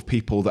the sort of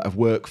people that have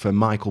worked for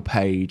Michael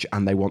Page,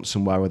 and they want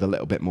somewhere with a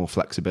little bit more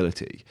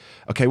flexibility.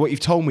 Okay, what you've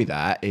told me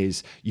there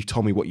is you've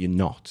told me what you're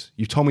not.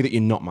 You've told me that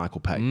you're not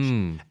Michael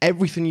Page.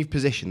 Everything you've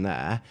positioned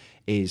there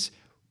is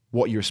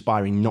what you're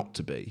aspiring not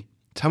to be.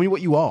 Tell me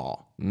what you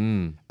are.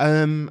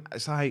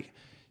 It's like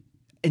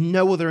in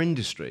no other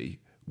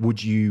industry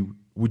would you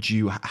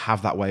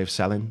have that way of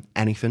selling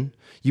anything.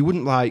 You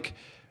wouldn't like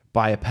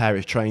buy a pair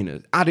of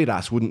trainers.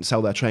 Adidas wouldn't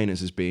sell their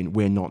trainers as being,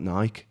 we're not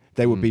Nike.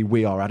 They would be,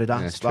 we are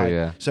Adidas. That's true,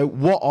 yeah. So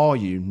what are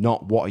you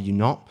not? What are you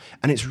not?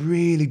 And it's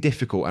really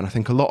difficult. And I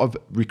think a lot of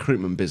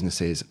recruitment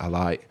businesses are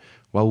like,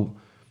 well,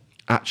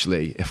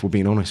 actually, if we're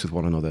being honest with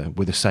one another,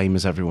 we're the same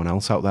as everyone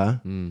else out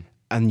there.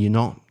 And you're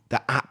not. They're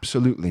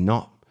absolutely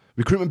not.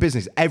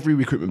 Every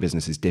recruitment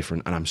business is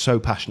different. And I'm so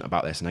passionate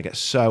about this. And I get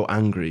so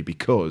angry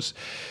because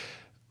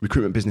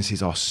recruitment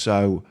businesses are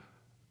so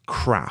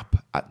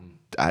crap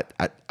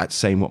at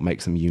saying what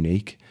makes them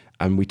unique.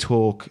 And we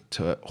talk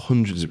to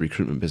hundreds of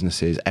recruitment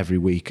businesses every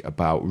week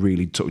about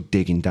really sort of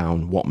digging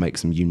down what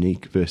makes them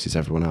unique versus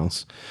everyone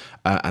else.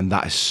 And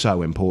that is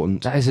so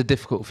important. That is a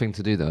difficult thing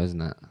to do though, isn't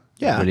it?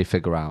 Yeah. Really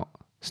figure out.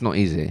 It's not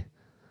easy.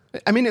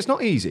 I mean, it's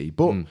not easy,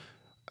 but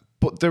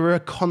there are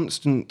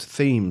constant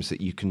themes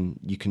that you can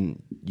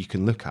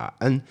look at.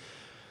 And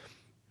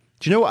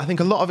do you know what? I think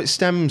a lot of it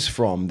stems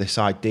from this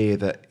idea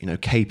that,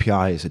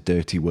 KPI is a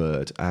dirty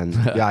word, and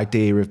the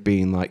idea of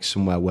being like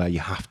somewhere where you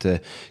have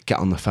to get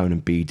on the phone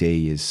and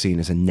BD is seen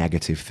as a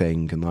negative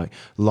thing, and like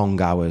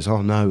long hours.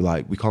 Oh no,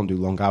 like we can't do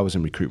long hours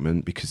in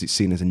recruitment because it's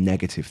seen as a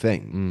negative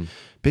thing.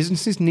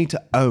 Businesses need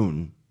to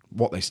own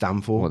what they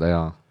stand for. What they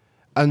are.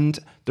 And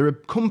there are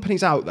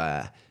companies out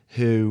there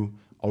who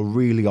are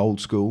really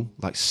old school,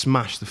 like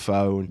smash the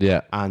phone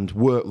and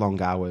work long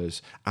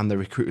hours, and the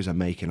recruiters are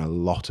making a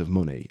lot of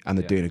money and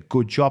they're doing a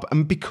good job.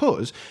 And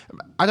because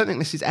I don't think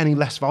this is any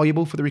less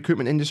valuable for the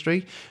recruitment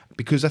industry,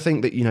 because I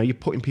think that, you know, you're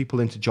putting people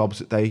into jobs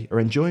that they are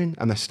enjoying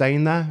and they're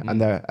staying there and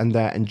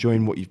they're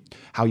enjoying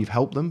how you've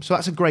helped them. So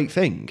that's a great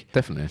thing.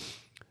 Definitely.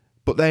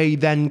 But they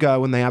then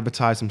go and they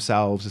advertise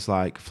themselves as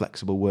like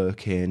flexible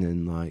working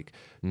and like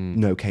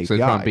no KPIs. So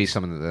they can't be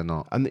something that they're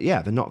not. And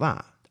they're not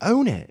that.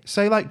 Own it.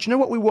 Say like, do you know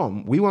what we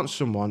want? We want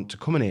someone to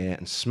come in here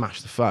and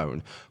smash the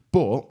phone,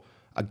 but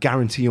I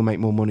guarantee you'll make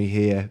more money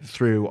here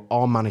through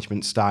our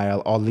management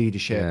style, our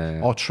leadership,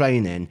 our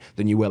training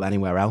than you will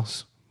anywhere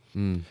else.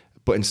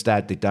 But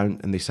instead they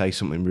don't, and they say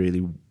something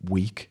really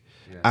weak.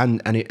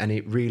 And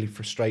it really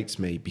frustrates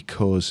me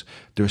because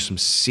there are some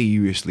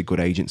seriously good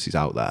agencies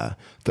out there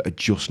that are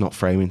just not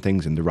framing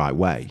things in the right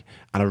way.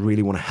 And I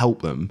really want to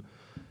help them.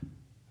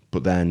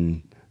 But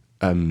then,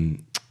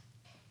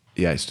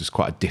 it's just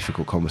quite a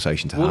difficult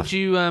conversation to have.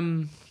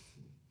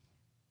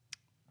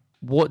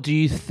 What do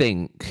you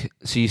think?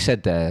 So you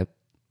said there,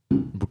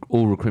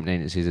 all recruitment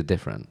agencies are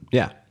different.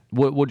 Yeah.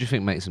 What do you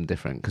think makes them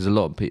different? Because a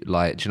lot of people,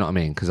 like, do you know what I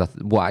mean? Because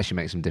what actually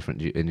makes them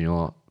different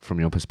from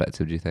your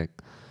perspective, do you think?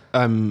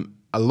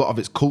 A lot of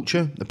it's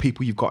culture, the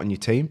people you've got on your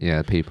team.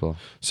 Yeah, people.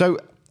 So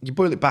you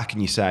boil it back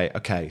and you say,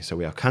 okay, so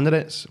we have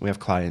candidates, we have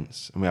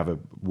clients, and we have a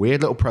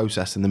weird little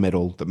process in the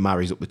middle that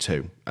marries up the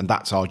two. And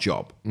that's our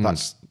job.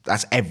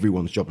 That's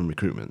everyone's job in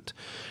recruitment.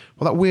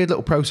 Well, that weird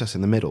little process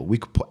in the middle, we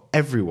could put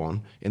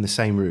everyone in the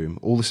same room,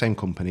 all the same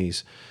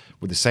companies,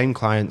 with the same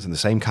clients and the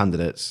same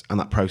candidates, and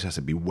that process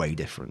would be way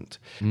different.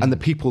 And the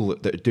people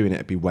that are doing it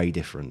would be way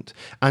different.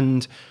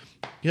 And,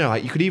 you know,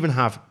 like you could even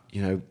have,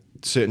 you know,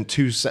 certain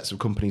two sets of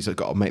companies that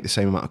got to make the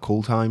same amount of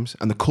call times,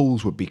 and the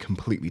calls would be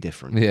completely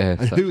different. Yeah,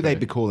 and who they'd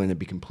be calling would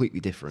be completely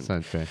different.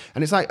 So true.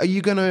 And it's like, do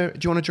you want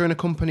to join a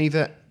company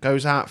that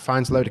goes out,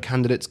 finds a load of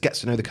candidates,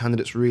 gets to know the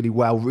candidates really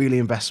well, really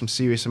invests some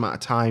serious amount of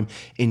time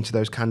into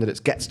those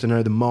candidates, gets to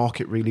know the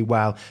market really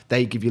well?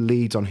 They give you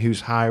leads on who's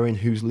hiring,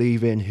 who's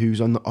leaving,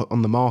 who's on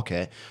the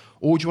market.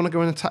 Or do you want to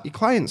go and attack your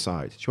client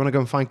side? Do you want to go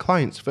and find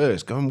clients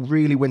first? Go and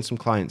really win some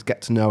clients,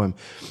 get to know them,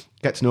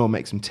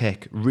 make them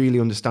tick, really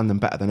understand them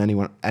better than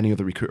any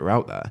other recruiter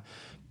out there.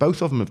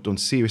 Both of them have done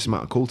serious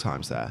amount of call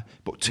times there,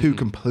 but two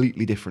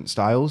completely different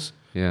styles.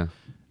 Yeah.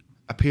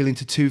 Appealing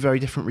to two very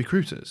different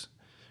recruiters.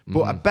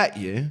 But I bet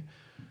you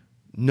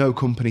no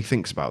company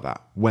thinks about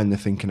that when they're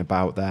thinking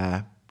about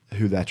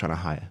who they're trying to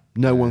hire.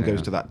 No one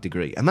goes to that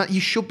degree. And that you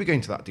should be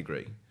going to that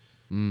degree.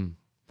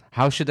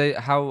 How should they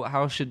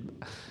how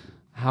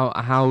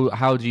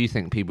do you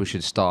think people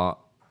should start?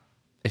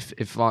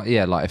 If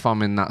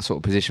I'm in that sort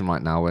of position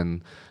right now,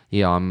 and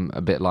I'm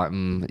a bit like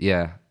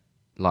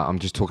like I'm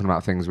just talking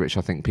about things which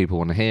I think people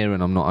want to hear,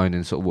 and I'm not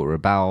owning sort of what we're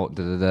about.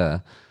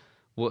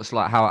 What's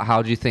like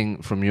how do you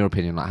think, from your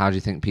opinion, like how do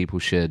you think people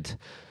should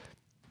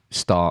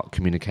start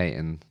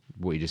communicating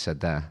what you just said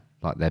there,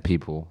 like their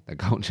people, their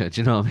culture?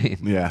 Do you know what I mean?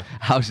 Yeah.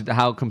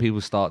 How can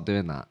people start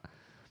doing that?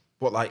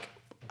 What, like,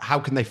 how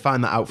can they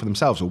find that out for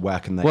themselves, or where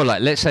can they? Well,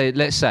 like let's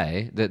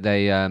say that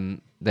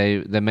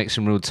they make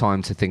some real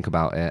time to think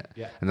about it,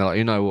 and they're like,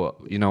 you know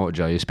what,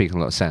 Joe, you're speaking a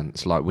lot of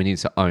sense. Like, we need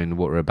to own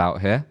what we're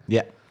about here.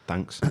 Yeah,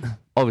 thanks.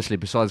 Obviously,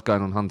 besides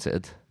going on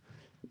Hunted,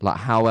 like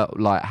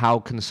how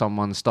can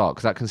someone start?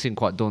 Because that can seem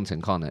quite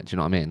daunting, can't it? Do you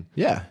know what I mean?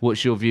 Yeah.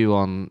 What's your view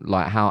on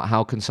like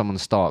how can someone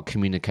start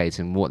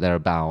communicating what they're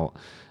about,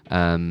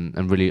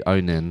 and really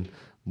owning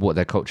what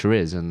their culture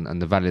is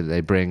and the value that they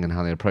bring and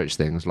how they approach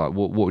things? Like,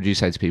 what would you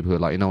say to people who are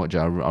like, you know what,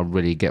 Joe, I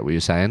really get what you're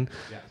saying.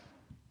 Yeah.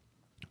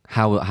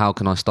 How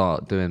can I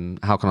start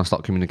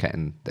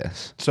communicating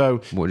this? So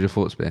what would your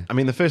thoughts be? I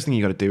mean, the first thing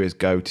you got to do is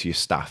go to your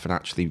staff and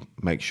actually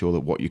make sure that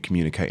what you're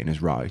communicating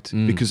is right.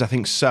 Because I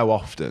think so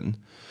often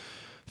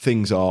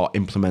things are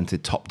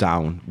implemented top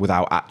down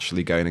without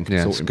actually going and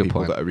consulting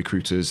people that are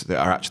recruiters that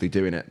are actually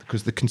doing it.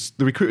 Because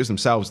the recruiters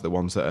themselves are the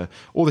ones that are,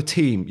 or the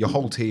team, your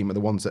whole team are the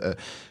ones that are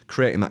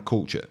creating that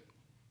culture.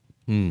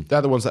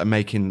 They're the ones that are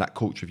making that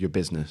culture of your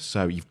business.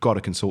 So you've got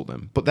to consult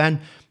them. But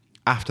then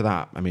after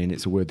that, I mean,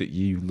 it's a word that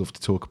you love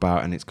to talk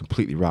about, and it's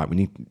completely right.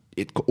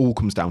 It all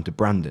comes down to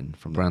branding.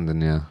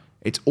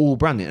 It's all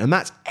branding, and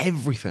that's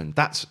everything.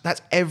 That's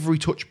every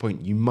touch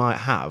point you might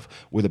have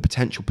with a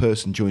potential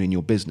person joining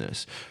your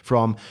business.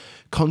 From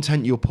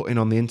content you're putting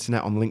on the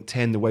internet, on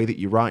LinkedIn, the way that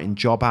you're writing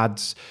job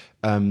ads.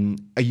 Are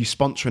you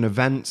sponsoring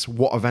events?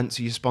 What events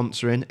are you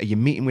sponsoring? Are you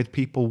meeting with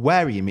people?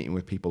 Where are you meeting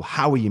with people?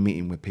 How are you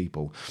meeting with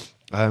people?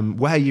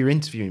 Where you're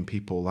interviewing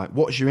people? Like,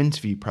 what's your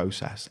interview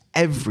process?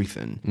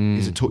 Everything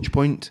is a touch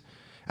point,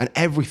 and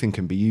everything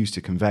can be used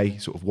to convey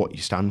sort of what you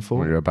stand for,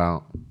 what you're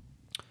about.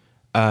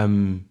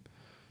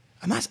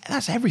 And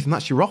that's everything.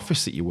 That's your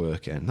office that you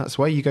work in. That's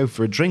where you go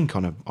for a drink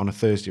on a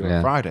Thursday or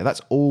a Friday.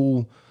 That's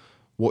all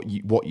what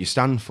you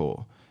stand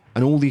for.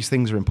 And all these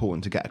things are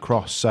important to get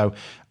across. So,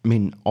 I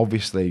mean,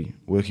 obviously,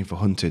 working for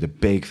Hunted, a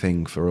big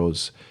thing for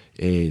us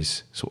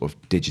is sort of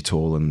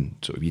digital and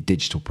sort of your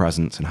digital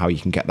presence and how you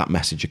can get that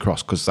message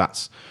across, because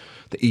that's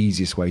the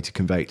easiest way to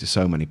convey it to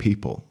so many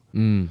people.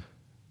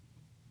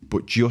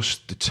 But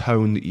just the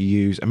tone that you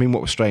use, I mean,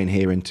 what we're straying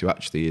here into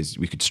actually is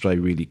we could stray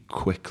really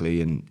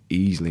quickly and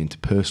easily into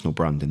personal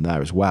branding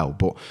there as well.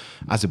 But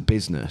as a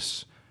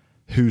business,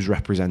 who's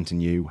representing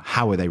you?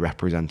 How are they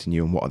representing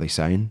you? And what are they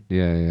saying?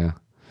 Yeah.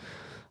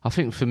 I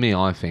think for me,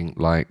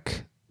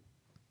 like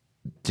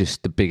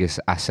just the biggest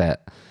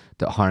asset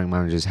that hiring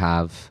managers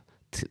have,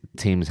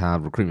 teams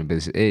have, recruitment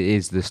business, it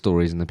is the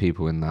stories and the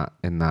people in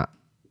that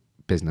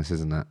business,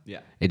 isn't it? Yeah.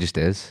 It just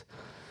is.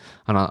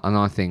 And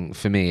I think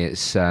for me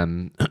it's I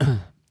think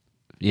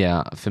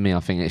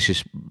it's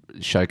just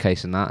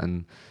showcasing that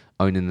and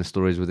owning the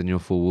stories within your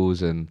four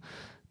walls and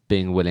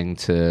being willing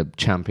to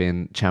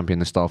champion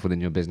the staff within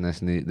your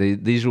business. And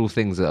these are all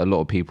things that a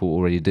lot of people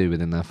already do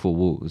within their four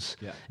walls.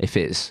 Yeah. If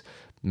it's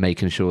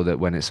making sure that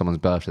when it's someone's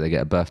birthday, they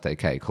get a birthday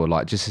cake, or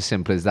like just as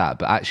simple as that,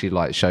 but actually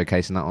like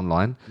showcasing that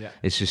online,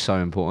 it's just so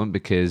important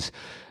because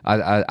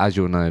as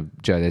you'll know,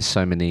 Joe, there's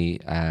so many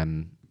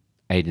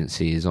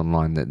agencies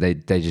online that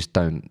they just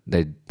don't,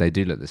 they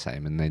do look the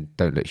same and they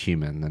don't look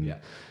human, and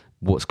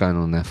what's going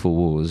on in their four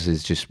walls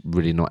is just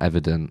really not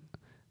evident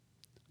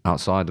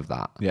outside of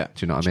that. Do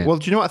you know what I mean? Well,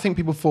 do you know what I think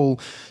people fall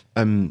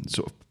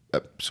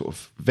sort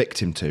of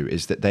victim to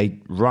is that they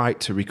write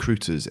to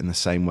recruiters in the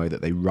same way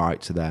that they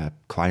write to their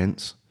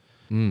clients.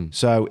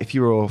 So if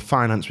you're a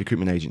finance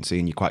recruitment agency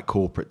and you're quite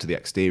corporate to the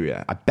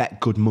exterior, I bet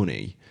good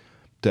money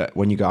that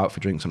when you go out for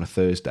drinks on a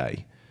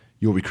Thursday,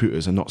 your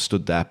recruiters are not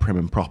stood there prim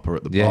and proper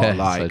at the bar,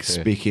 like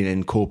speaking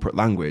in corporate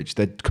language.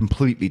 They're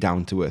completely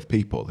down to earth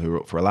people who are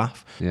up for a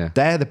laugh.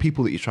 They're the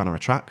people that you're trying to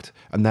attract,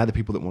 and they're the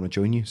people that want to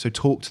join you. So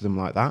talk to them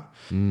like that.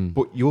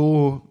 But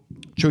your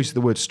choice of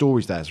the word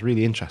stories there is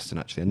really interesting,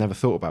 actually. I never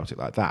thought about it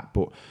like that.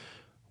 But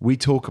we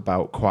talk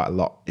about quite a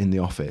lot in the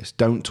office.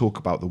 Don't talk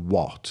about the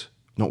what,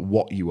 not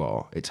what you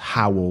are. It's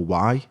how or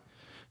why.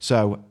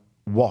 So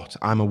what?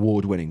 I'm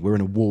award-winning. We're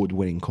an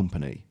award-winning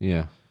company.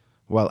 Yeah.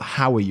 Well,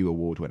 how are you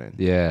award-winning?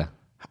 Yeah.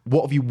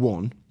 What have you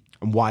won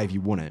and why have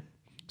you won it?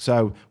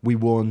 So we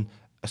won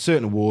a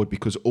certain award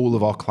because all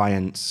of our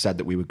clients said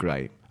that we were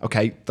great.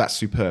 Okay, that's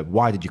superb.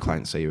 Why did your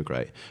clients say you were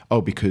great?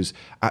 Oh, because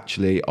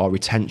actually our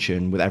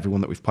retention with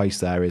everyone that we've placed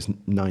there is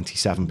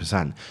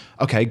 97%.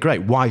 Okay,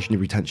 great. Why is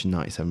your retention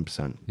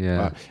 97%? Yeah.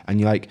 Right?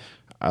 And you're like,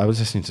 I was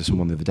listening to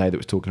someone the other day that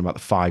was talking about the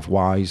 5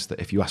 whys, that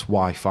if you ask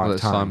why five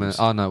times...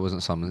 No, it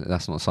wasn't Simon.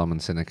 That's not Simon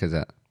Sinek, is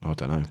it? I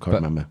don't know. Can't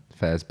remember.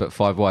 Fairs, but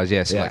 5 whys,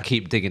 yes. Yeah, so like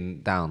keep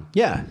digging down.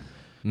 Yeah.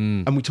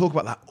 And we talk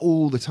about that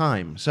all the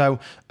time. So,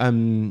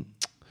 you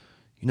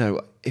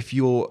know, if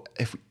you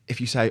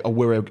say, oh,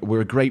 we're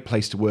a great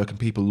place to work and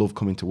people love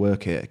coming to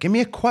work here, give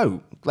me a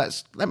quote.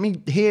 Let me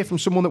hear from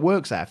someone that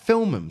works there.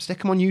 Film them, stick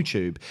them on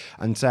YouTube,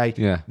 and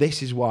say,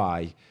 this is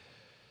why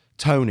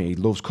Tony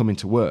loves coming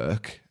to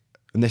work,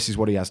 and this is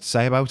what he has to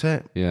say about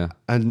it. Yeah.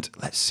 And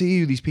let's see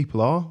who these people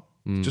are.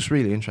 Just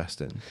really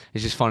interesting.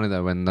 It's just funny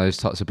though when those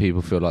types of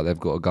people feel like they've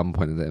got a gun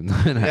pointed at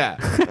them.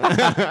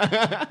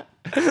 Yeah.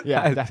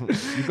 Yeah, definitely.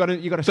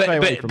 You got to stay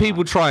away from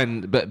people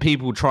trying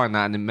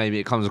that, and then maybe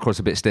it comes across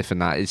a bit stiff in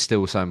that. It's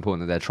still so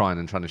important that they're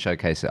trying to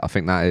showcase it. I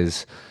think that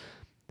is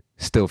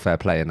still fair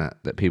play in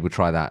that people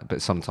try that,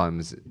 but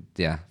sometimes,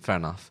 yeah, fair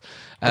enough.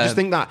 I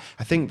think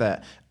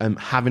that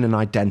having an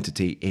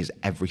identity is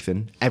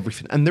everything.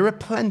 And there are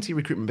plenty of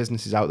recruitment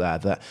businesses out there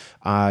that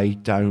I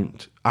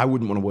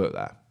wouldn't want to work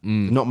there.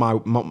 Not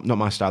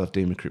my style of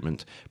doing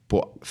recruitment,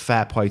 but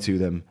fair play to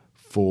them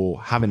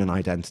for having an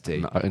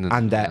identity.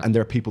 And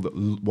there are people that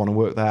want to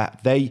work there.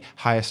 They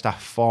hire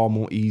staff far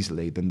more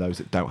easily than those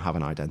that don't have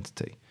an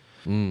identity.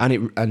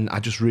 And I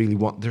just really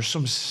there's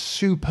some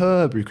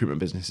superb recruitment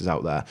businesses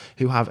out there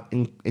who have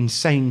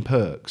insane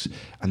perks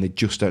and they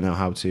just don't know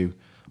how to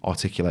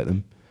articulate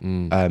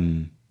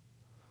them.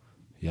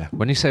 Yeah.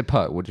 When you say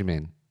perk, what do you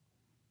mean?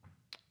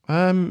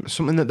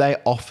 Something that they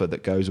offer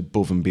that goes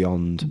above and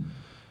beyond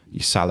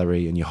your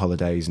salary and your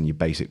holidays and your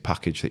basic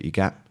package that you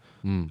get.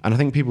 And I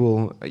think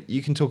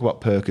you can talk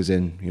about perk as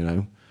in, you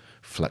know,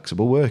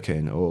 flexible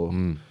working or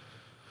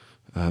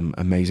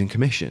amazing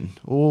commission,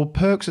 or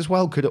perks as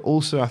well could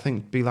also, I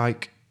think, be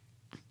like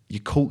your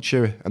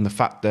culture and the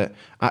fact that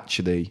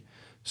actually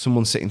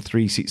someone sitting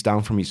 3 seats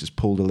down from you just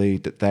pulled a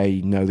lead that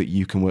they know that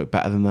you can work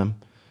better than them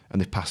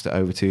and they've passed it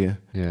over to you.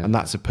 Yeah. And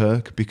that's a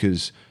perk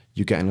because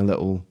you're getting a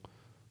little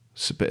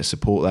bit of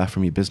support there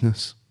from your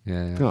business.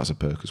 Yeah. I think that's a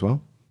perk as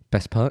well.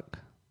 Best perk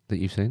that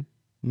you've seen?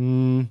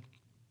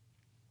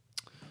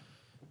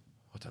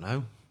 I don't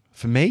know.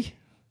 For me?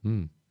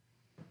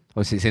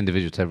 Obviously, it's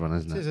individual to everyone,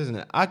 isn't it? It is, isn't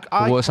it? What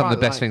are some of the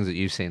best things that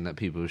you've seen that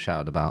people have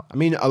shouted about? I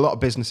mean, a lot of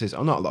businesses,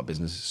 or not a lot of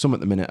businesses, some at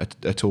the minute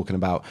are talking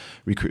about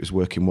recruiters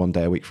working 1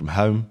 day a week from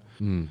home,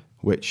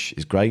 which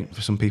is great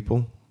for some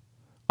people.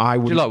 Do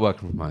you like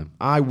working from home?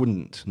 I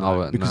wouldn't,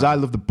 because I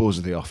love the buzz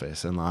of the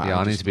office. And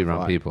I need to be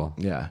around people.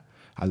 Yeah,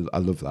 I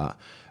love that.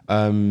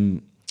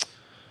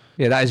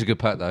 Yeah, that is a good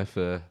perk though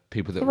for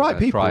people that the right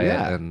people, try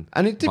it and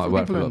it might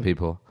work for a lot of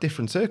people.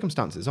 Different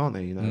circumstances, aren't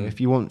they? You know,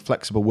 if you want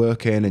flexible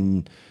working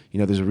and you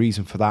know there's a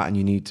reason for that, and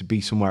you need to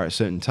be somewhere at a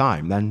certain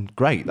time, then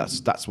great.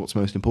 That's what's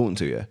most important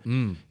to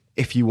you.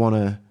 if you want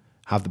to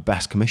have the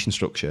best commission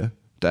structure,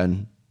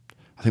 then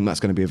I think that's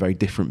going to be a very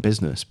different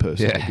business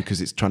personally,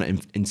 because it's trying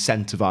to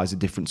incentivize a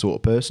different sort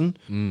of person.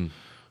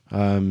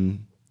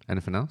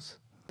 Anything else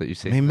that you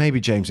see? I mean,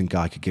 maybe James and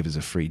Guy could give us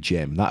a free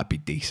gym. That'd be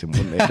decent,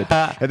 wouldn't it?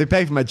 If they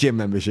pay for my gym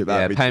membership,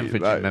 that'd be paying for a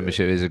gym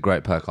membership is a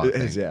great perk. I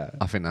think.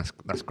 I think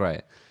that's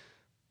great.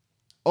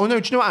 Oh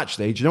no, do you know what,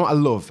 actually? Do you know what I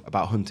love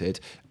about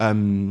Hunted?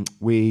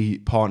 We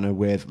partner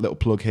with, little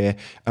plug here,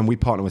 and we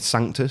partner with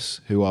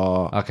Sanctus, who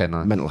are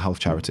a mental health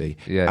charity.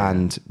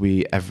 And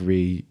we,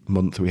 every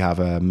month, we have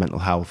a mental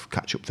health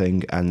catch-up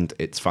thing, and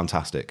it's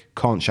fantastic.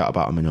 Can't shout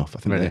about them enough. I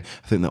think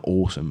they're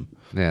awesome.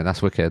 Yeah,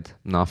 that's wicked.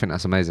 No, I think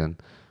that's amazing.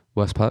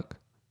 Worst perk?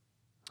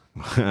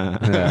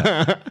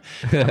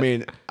 I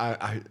mean,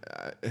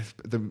 if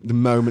the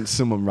moment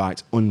someone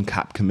writes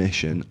uncapped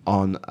commission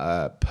on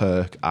a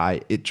perk,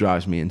 it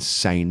drives me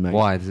insane, mate.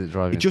 Why does it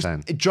drive you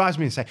insane? It drives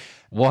me insane.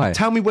 Why?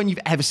 Tell me when you've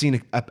ever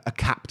seen a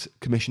capped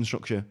commission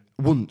structure.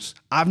 Once.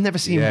 I've never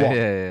seen one.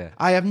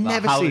 I have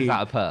never seen. How is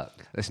that a perk?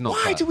 It's not.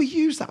 Why do we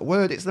use that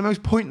word? It's the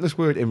most pointless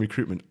word in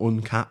recruitment.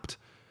 Uncapped.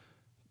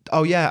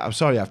 Oh yeah, I'm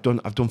sorry. I've done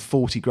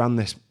 40 grand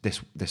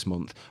this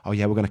month. Oh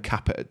yeah, we're going to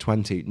cap it at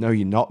 20. No,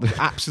 you're not. There's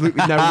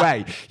absolutely no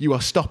way you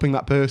are stopping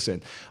that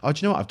person. Oh,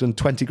 do you know what? I've done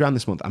 20 grand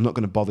this month. I'm not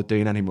going to bother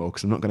doing any more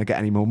because I'm not going to get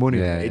any more money.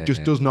 It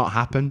just does not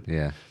happen.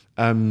 Yeah.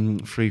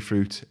 Free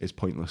fruit is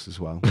pointless as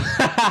well.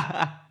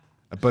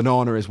 A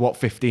banana is what,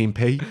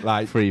 15p?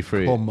 Like free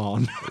fruit. Come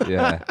on.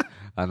 Yeah,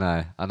 I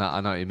know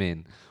what you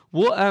mean.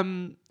 What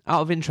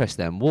out of interest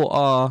then? What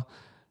are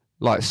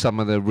like some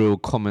of the real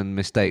common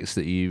mistakes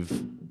that you've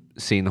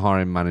seen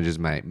hiring managers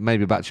make?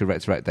 Maybe back to your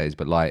rec days,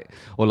 but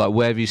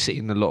where have you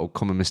seen a lot of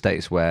common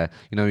mistakes where,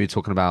 you know, you're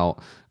talking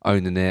about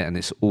owning it and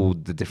it's all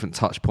the different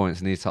touch points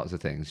and these types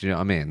of things. You know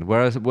what I mean?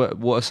 Whereas, what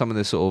are some of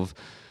the sort of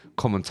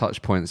common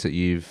touch points that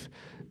you've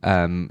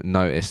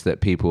noticed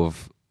that people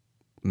have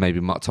maybe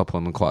mucked up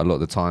on quite a lot of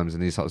the times,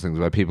 and these types of things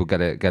where people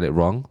get it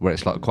wrong, where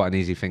it's like quite an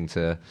easy thing to, do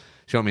you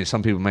know what I mean?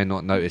 Some people may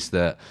not notice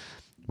that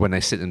when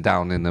they sit them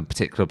down in a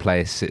particular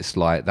place, it's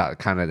like that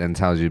candidate then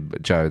tells you,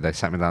 Joe, they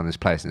sat me down in this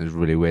place and it was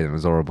really weird and it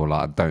was horrible.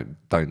 Like,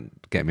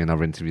 don't get me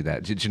another interview there.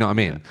 Do you know what I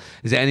mean? Yeah.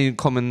 Is there any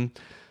common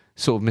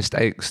sort of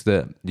mistakes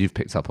that you've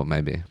picked up on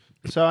maybe?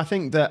 So I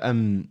think that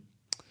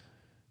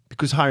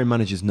because hiring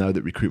managers know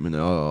that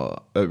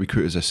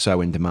recruiters are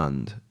so in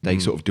demand, they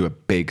sort of do a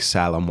big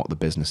sell on what the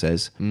business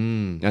is.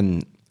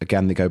 And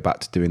again, they go back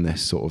to doing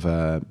this sort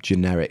of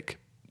generic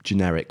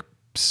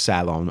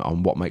sell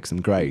on what makes them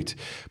great,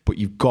 but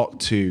you've got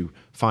to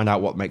find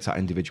out what makes that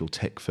individual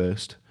tick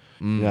first.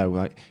 You know,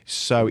 like,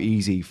 so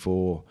easy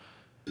for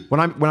when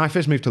I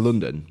first moved to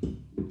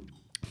London.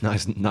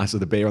 Nice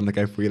with the beer on the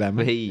go for you then.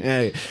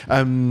 Yeah.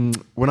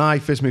 When I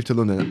first moved to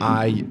London,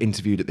 I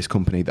interviewed at this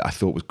company that I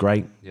thought was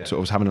great. So I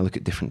was having a look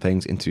at different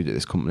things, interviewed at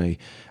this company,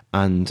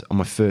 and on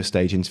my first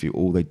stage interview,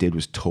 all they did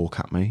was talk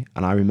at me.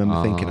 And I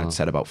remember thinking I'd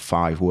said about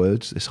 5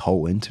 words this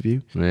whole interview.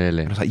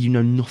 Really? And I was like, you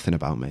know nothing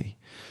about me.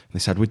 And they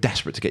said, we're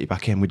desperate to get you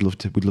back in. We'd love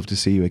to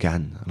see you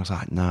again. And I was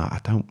like, nah, I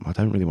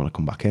don't really want to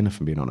come back in, if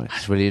I'm being honest.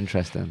 That's really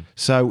interesting.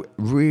 So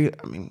really,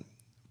 I mean,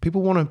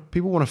 people want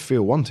to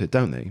feel wanted,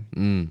 don't they?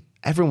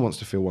 Everyone wants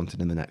to feel wanted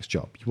in the next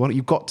job.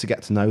 You've got to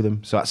get to know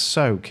them. So that's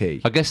so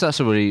key. I guess that's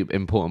a really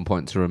important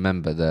point to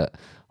remember, that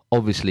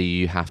obviously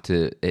you have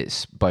to,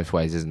 it's both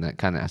ways, isn't it?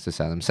 Candidate has to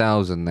sell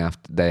themselves and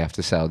they have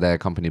to sell their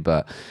company.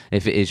 But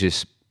if it is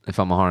just, if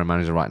I'm a hiring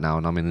manager right now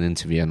and I'm in an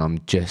interview and I'm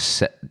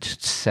just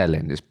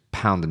selling, just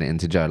pounding it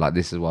into Joe, like,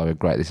 this is why we're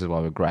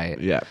great.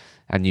 Yeah.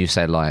 And you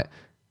say like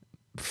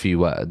a few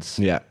words.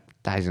 Yeah.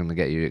 That isn't going to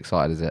get you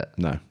excited, is it?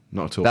 No,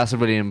 not at all. That's a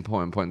really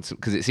important point,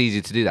 because it's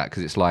easy to do that,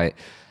 because it's like,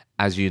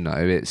 as you know,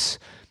 it's,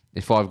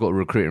 if I've got a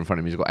recruiter in front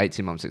of me who's got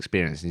 18 months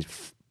experience and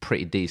he's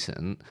pretty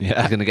decent, he's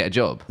going to get a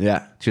job.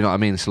 Yeah. Do you know what I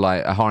mean? So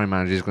like, a hiring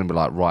manager is going to be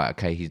like, right,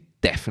 okay, he's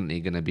definitely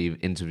going to be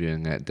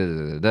interviewing at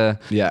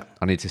Yeah.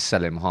 I need to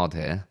sell him hard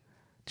here.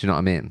 Do you know what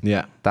I mean?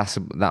 Yeah.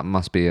 That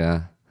must be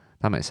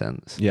that makes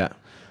sense. Yeah.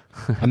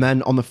 And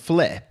then on the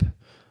flip,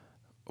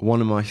 one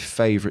of my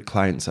favourite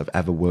clients I've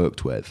ever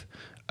worked with,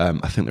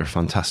 I think they're a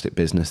fantastic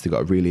business. They've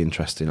got a really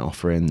interesting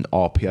offering,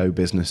 RPO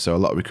business, so a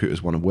lot of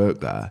recruiters want to work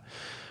there.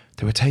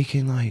 They were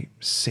taking like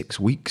 6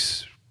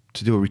 weeks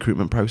to do a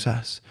recruitment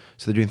process.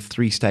 So they're doing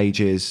 3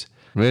 stages.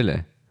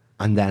 Really?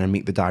 And then I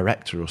meet the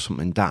director or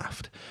something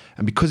daft.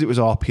 And because it was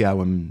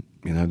RPO, and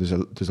you know,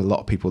 there's a lot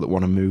of people that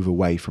want to move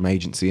away from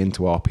agency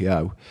into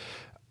RPO,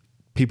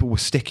 people were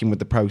sticking with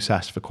the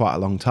process for quite a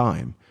long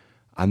time.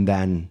 And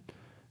then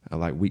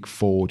like week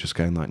 4, just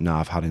going like, no,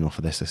 I've had enough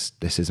of this.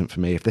 This isn't for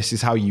me. If this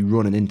is how you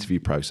run an interview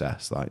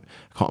process, like,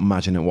 I can't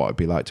imagine what it'd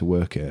be like to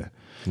work here.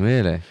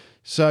 Really?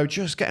 So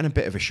just getting a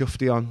bit of a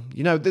shufty on.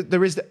 You know,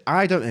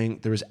 I don't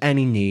think there is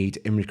any need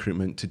in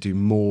recruitment to do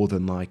more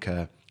than like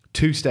a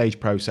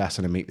 2-stage process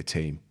and a meet the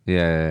team.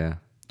 Yeah.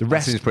 The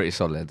rest is pretty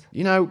solid.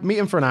 You know, meet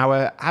them for an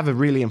hour, have a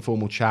really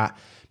informal chat,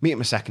 meet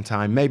them a second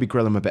time, maybe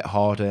grill them a bit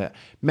harder,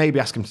 maybe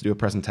ask them to do a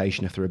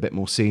presentation if they're a bit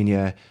more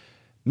senior,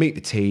 meet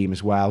the team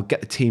as well, get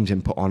the team's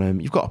input on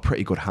them. You've got a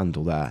pretty good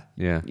handle there.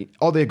 Yeah.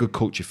 Are they a good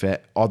culture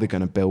fit? Are they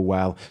going to bill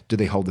well? Do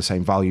they hold the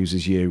same values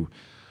as you?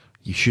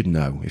 You should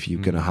know if you're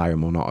going to hire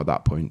them or not at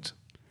that point.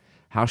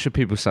 How should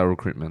people sell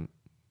recruitment?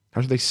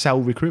 How should they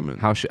sell recruitment?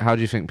 How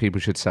do you think people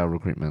should sell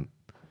recruitment?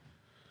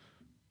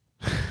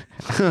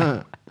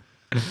 How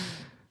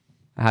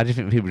do you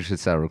think people should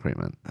sell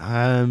recruitment?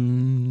 I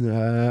don't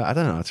know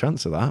how to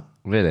answer that.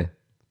 Really?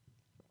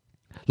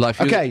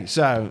 Okay,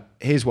 so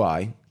here's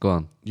why. Go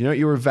on. You know, at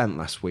your event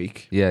last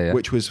week, yeah,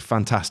 which was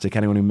fantastic.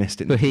 Anyone who missed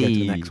it, go to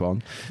the next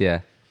one.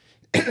 Yeah.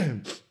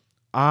 There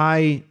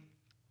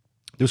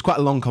was quite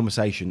a long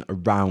conversation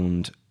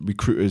around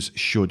recruiters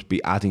should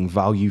be adding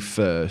value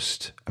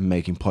first and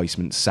making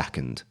placements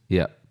second.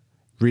 Yeah.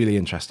 Really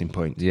interesting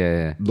point.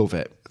 Yeah. Love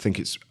it. I think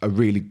it's a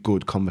really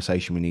good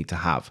conversation we need to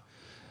have.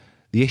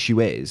 The issue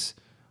is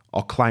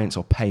our clients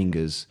are paying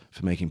us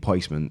for making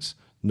placements,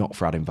 not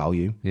for adding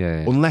value.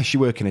 Yeah. Unless you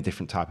work in a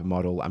different type of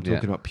model. I'm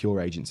talking about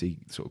pure agency,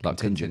 sort of like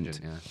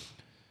contingent,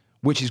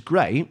 which is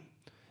great,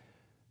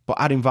 but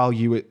adding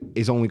value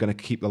is only going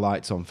to keep the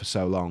lights on for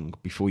so long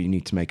before you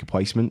need to make a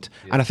placement.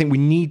 Yeah. And I think we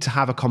need to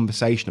have a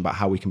conversation about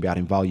how we can be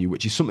adding value,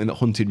 which is something that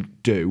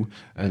Hunted do,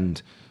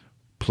 and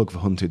plug for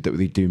Hunted that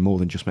they do more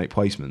than just make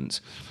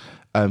placements.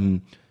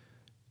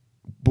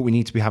 But we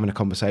need to be having a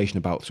conversation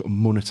about sort of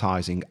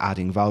monetizing,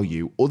 adding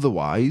value.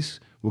 Otherwise,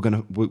 we're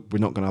not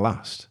going to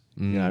last.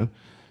 You know.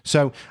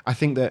 So I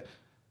think that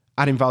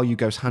adding value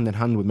goes hand in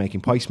hand with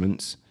making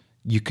placements.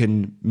 You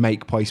can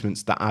make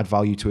placements that add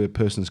value to a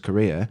person's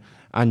career,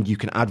 and you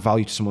can add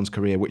value to someone's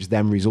career, which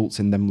then results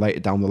in them later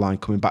down the line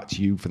coming back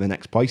to you for the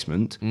next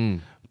placement.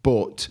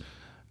 But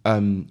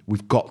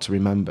we've got to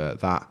remember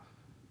that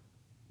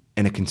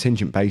in a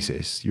contingent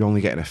basis, you're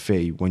only getting a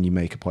fee when you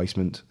make a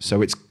placement.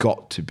 So it's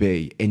got to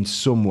be, in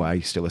some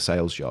way, still a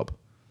sales job.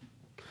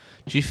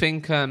 Do you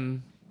think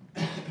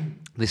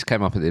this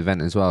came up at the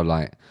event as well?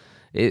 Like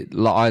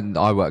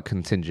I work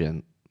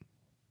contingent.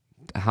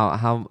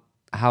 How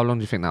long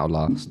do you think that'll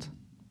last?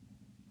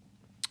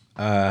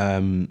 I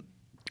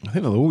think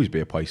there'll always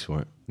be a place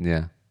for it.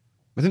 Yeah.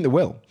 I think there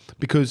will,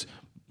 because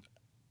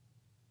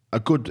a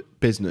good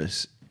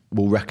business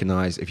will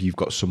recognise if you've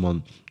got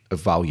someone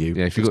of value.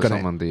 Yeah, if you've got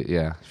someone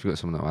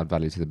that will add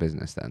value to the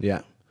business, then.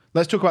 Yeah.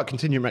 Let's talk about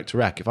contingent rec to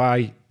rec. If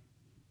I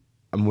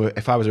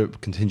was a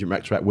contingent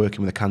rec to rec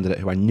working with a candidate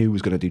who I knew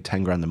was going to do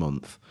 10 grand a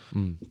month,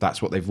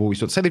 that's what they've always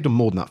done. Say they've done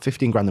more than that,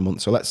 15 grand a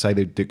month. So let's say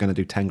they're going to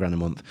do 10 grand a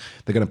month.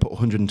 They're going to put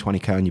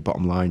 120k on your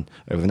bottom line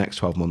over the next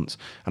 12 months.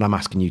 And I'm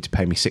asking you to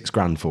pay me 6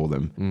 grand for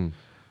them.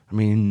 I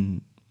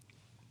mean,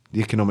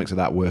 the economics of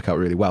that work out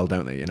really well,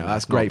 don't they? You know,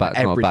 that's great for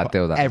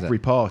every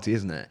party,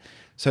 isn't it?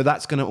 So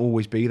that's going to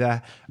always be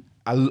there.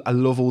 I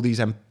love all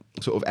these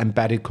sort of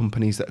embedded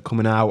companies that are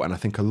coming out, and I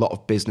think a lot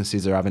of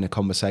businesses are having a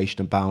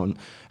conversation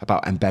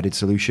about embedded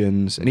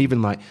solutions, and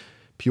even like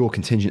pure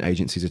contingent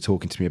agencies are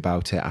talking to me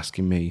about it,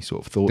 asking me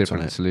sort of thoughts on it.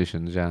 Different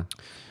solutions, yeah.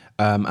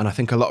 And I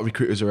think a lot of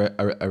recruiters are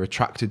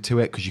attracted to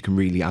it because you can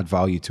really add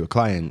value to a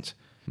client.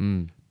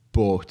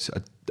 But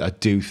I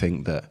do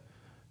think that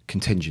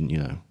contingent, you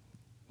know,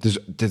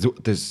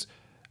 there's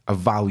a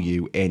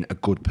value in a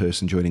good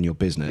person joining your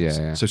business.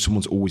 Yeah. So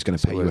someone's always going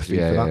to pay you a fee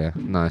for that. Yeah.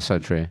 No, so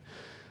true.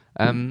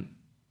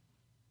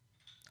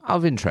 Out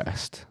of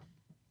interest,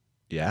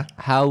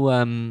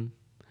 how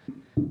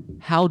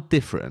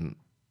different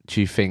do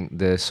you think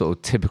the sort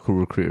of typical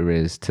recruiter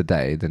is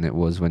today than it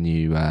was when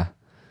you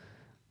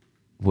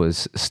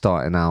was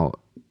starting out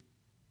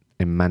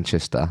in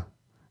Manchester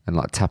and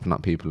like tapping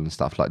up people and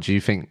stuff? Like, do you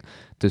think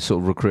the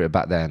sort of recruiter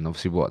back then,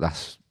 obviously,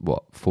 that's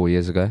 4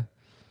 years ago?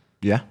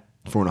 Yeah,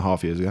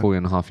 4.5 years ago.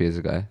 4.5 years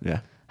ago. Yeah.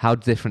 How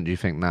different do you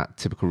think that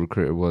typical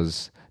recruiter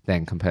was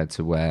then compared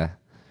to where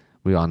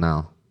we are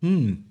now?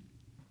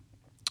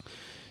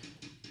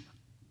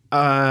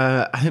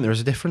 I think there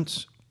is a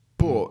difference,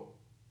 but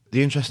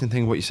the interesting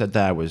thing what you said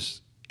there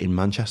was in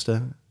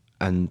Manchester,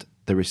 and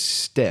there is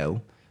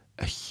still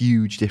a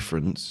huge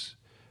difference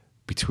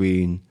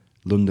between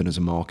London as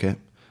a market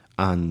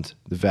and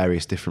the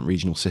various different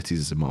regional cities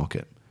as a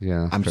market.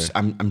 Yeah,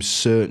 I'm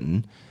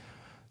certain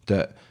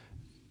that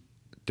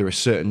there are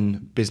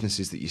certain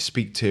businesses that you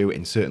speak to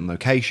in certain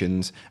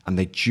locations and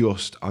they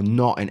just are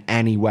not in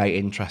any way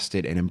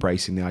interested in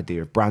embracing the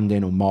idea of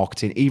branding or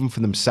marketing, even for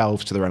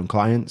themselves to their own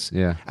clients.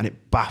 Yeah. And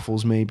it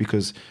baffles me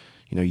because,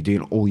 you know, you're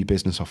doing all your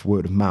business off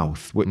word of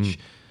mouth, which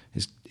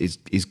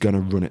is going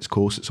to run its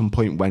course at some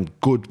point. When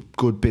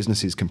good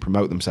businesses can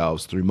promote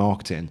themselves through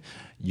marketing,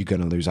 you're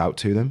going to lose out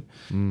to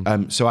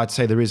them. So I'd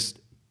say there is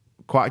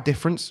quite a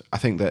difference. I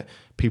think that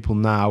people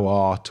now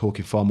are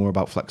talking far more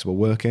about flexible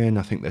working.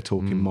 I think they're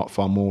talking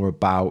far more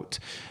about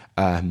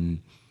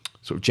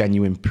sort of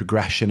genuine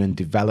progression and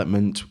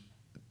development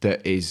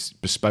that is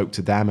bespoke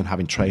to them and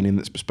having training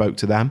that's bespoke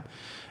to them.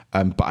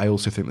 But I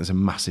also think there's a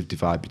massive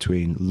divide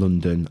between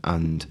London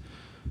and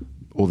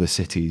other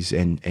cities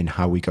in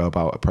how we go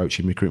about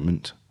approaching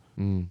recruitment.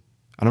 And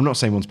I'm not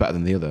saying one's better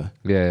than the other.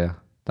 Yeah.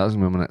 That was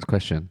going to be my next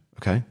question.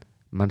 Okay.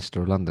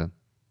 Manchester or London?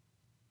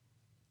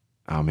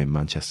 I mean,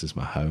 Manchester's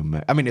my home,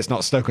 mate. I mean, it's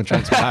not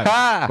Stoke-on-Trent's my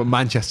home, but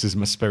Manchester's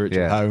my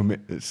spiritual home.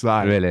 It's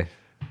like... Really?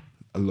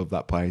 I love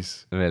that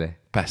place. Really?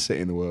 Best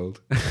city in the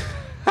world.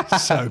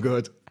 So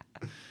good.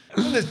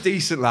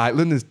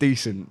 London's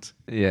decent.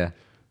 Yeah.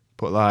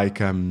 But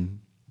like,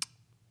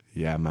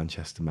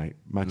 Manchester, mate.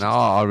 Manchester. No,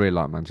 I really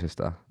like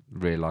Manchester.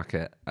 Really like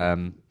it.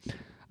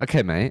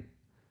 Okay, mate.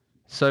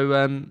 So,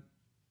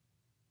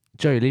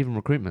 Joe, you're leaving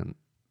recruitment.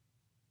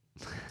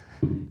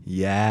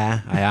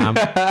 Yeah, I am.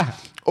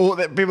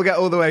 People get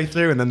all the way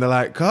through and then they're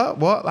like, oh,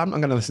 what? I'm not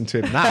going to listen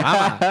to him now,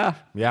 am I?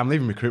 Yeah, I'm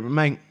leaving recruitment,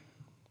 mate.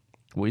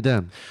 What are you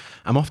doing?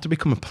 I'm off to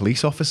become a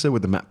police officer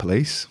with the Met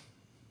Police.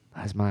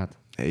 That's mad.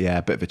 Yeah,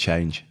 a bit of a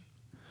change.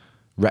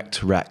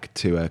 Rec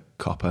to a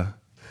copper.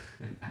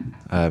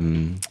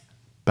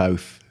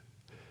 Both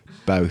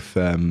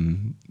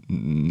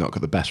not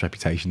got the best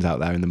reputations out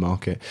there in the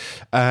market.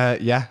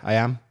 Yeah, I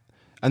am.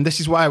 And this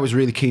is why I was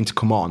really keen to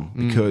come on,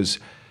 because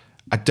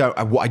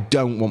what I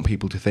don't want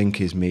people to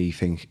think is me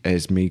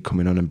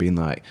coming on and being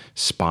like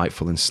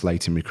spiteful and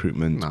slating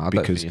recruitment. No, I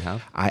don't think you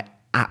have. I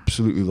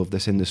absolutely love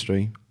this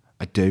industry.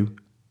 I do.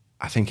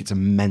 I think it's a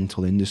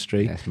mental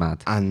industry. Yeah, it's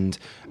mad. And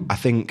I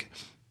think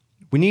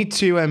we need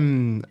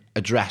to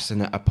address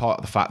and a part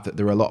of the fact that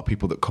there are a lot of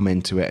people that come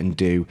into it and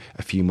do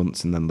a few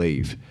months and then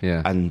leave.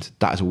 Yeah. And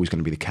that is always going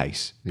to be the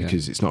case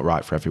because it's not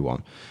right for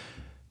everyone.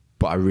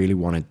 But I really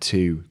wanted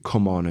to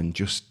come on and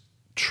just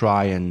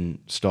try and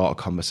start a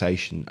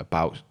conversation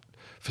about,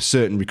 for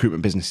certain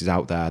recruitment businesses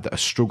out there that are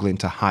struggling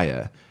to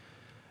hire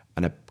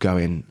and are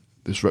going,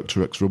 this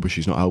Rec-to-Rec's rubbish,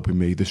 is not helping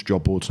me, this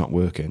job board's not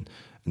working,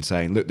 and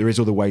saying, look, there is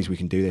other ways we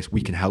can do this.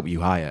 We can help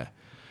you hire.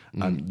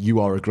 You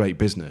are a great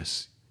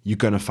business. You're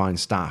going to find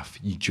staff.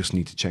 You just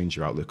need to change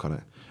your outlook on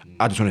it.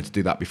 I just wanted to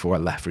do that before I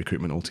left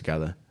recruitment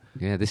altogether.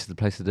 Yeah, this is the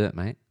place to do it,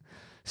 mate.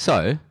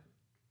 So,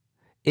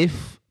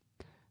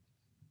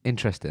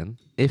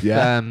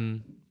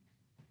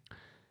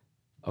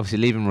 obviously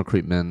leaving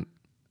recruitment,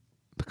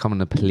 becoming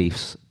a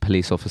police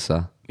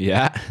officer.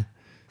 Yeah.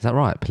 Is that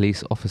right?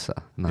 Police officer?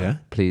 No. Yeah.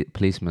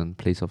 Policeman,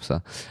 police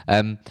officer.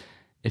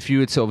 If you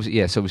would, so obviously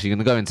you're going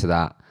to go into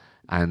that,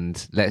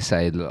 and let's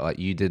say like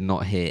you did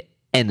not hear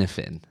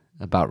anything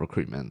about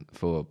recruitment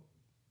for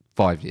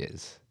 5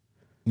 years.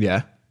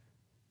 Yeah.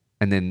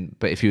 And then,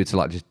 but if you were to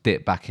like just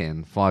dip back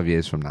in 5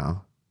 years from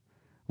now,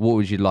 what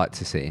would you like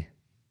to see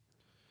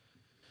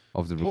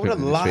of the recruitment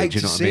industry? Do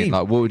you know what I mean?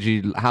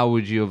 Like, how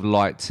would you have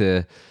liked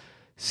to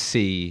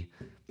see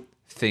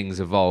things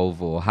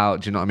evolve, or how,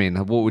 do you know what I mean?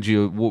 What would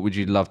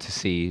you love to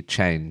see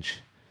change?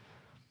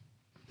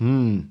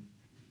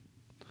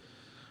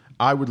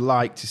 I would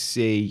like to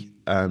see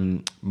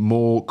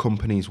more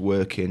companies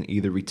working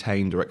either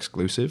retained or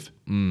exclusive.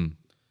 I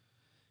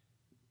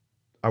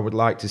would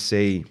like to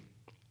see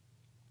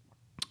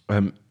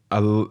sort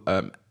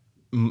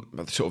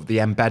of the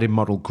embedded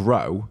model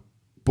grow,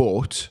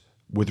 but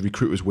with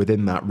recruiters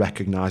within that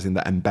recognising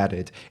that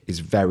embedded is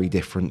very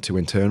different to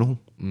internal.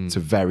 It's a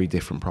very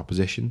different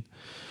proposition.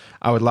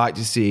 I would like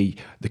to see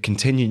the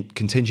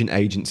contingent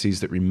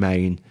agencies that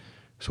remain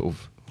sort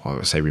of, well, I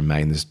would say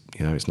remain, there's,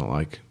 it's not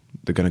like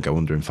they're going to go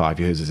under in 5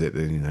 years, is it?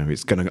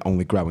 It's going to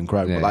only grow and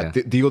grow. Yeah, but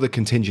like the other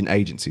contingent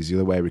agencies, the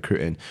other way of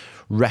recruiting,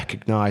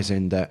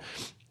 recognising that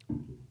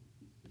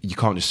you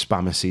can't just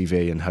spam a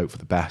CV and hope for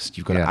the best.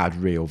 You've got to add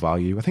real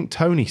value. I think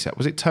Tony said,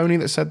 was it Tony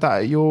that said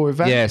that at your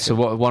event? Yeah, so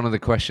one of the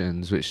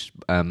questions, which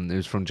it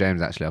was from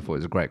James actually, I thought it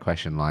was a great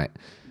question. Like,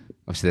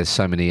 obviously there's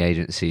so many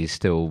agencies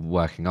still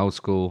working old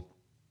school.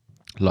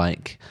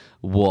 Like,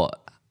 what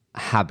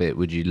habit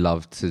would you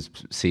love to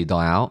see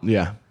die out?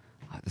 Yeah.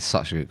 That's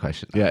such a good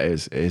question. Yeah, it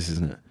is,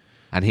 isn't it?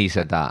 And he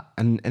said that.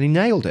 And he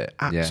nailed it.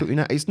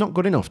 Absolutely. It's not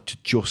good enough to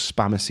just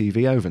spam a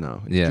CV over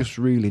now. It's just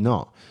really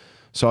not.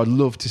 So I'd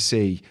love to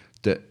see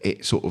that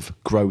it sort of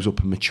grows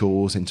up and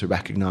matures into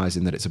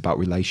recognising that it's about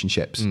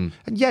relationships. And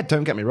yeah,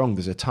 don't get me wrong,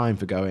 there's a time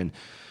for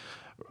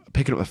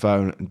picking up the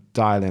phone and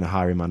dialing a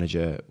hiring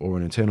manager or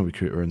an internal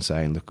recruiter and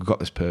saying, look, I've got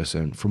this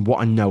person. From what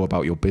I know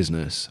about your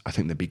business, I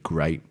think they'd be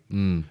great.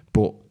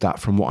 But that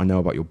from what I know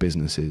about your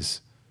business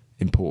is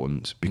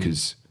important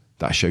because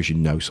that shows you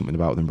know something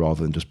about them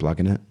rather than just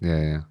blagging it.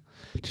 Yeah.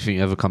 Do you think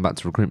you ever come back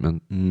to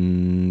recruitment?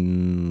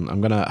 I'm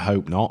going to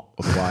hope not.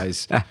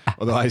 Otherwise,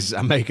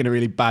 I'm making a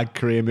really bad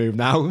career move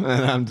now and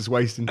I'm just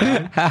wasting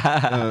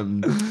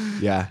time.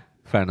 Yeah.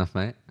 Fair enough,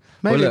 mate.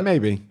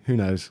 Maybe. Who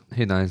knows?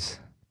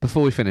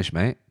 Before we finish,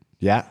 mate.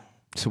 Yeah.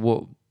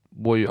 So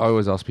I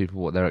always ask people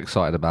what they're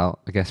excited about.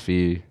 I guess for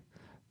you,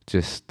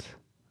 just,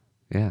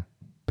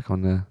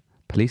 become the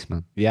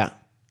policeman. Yeah.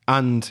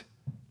 And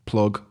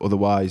plug,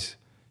 otherwise,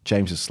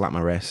 James has slapped my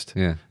wrist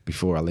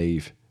before I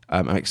leave.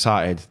 I'm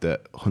excited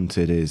that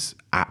Hunted is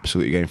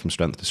absolutely going from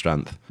strength to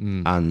strength.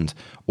 And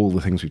all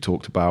the things we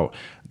talked about,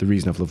 the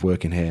reason I've loved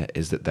working here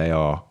is that they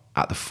are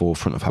at the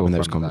forefront of having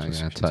those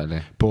conversations. Yeah,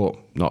 totally. But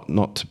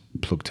not to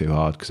plug too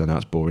hard because I know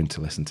it's boring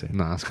to listen to.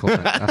 No, that's cool.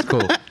 Mate. That's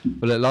cool.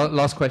 Well, look,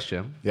 last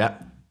question. Yeah.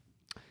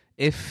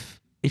 If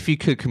you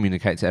could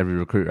communicate to every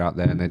recruiter out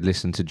there and they'd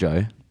listen to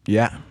Joe.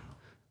 Yeah.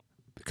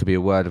 It could be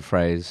a word, a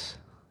phrase.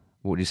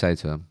 What would you say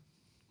to them?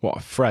 What, a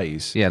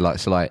phrase? Yeah,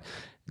 like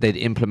they'd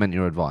implement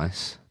your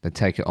advice. They'd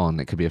take it on.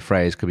 It could be a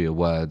phrase, could be a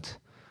word.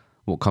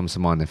 What comes to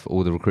mind if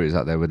all the recruiters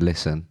out there would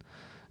listen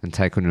and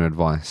take on your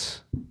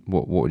advice?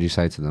 What would you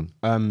say to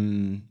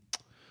them?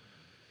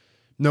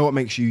 Know what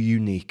makes you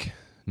unique.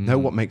 Know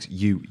what makes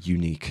you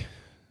unique.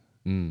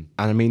 And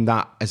I mean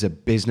that as a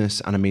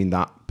business, and I mean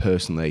that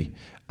personally.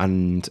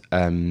 And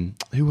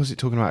who was it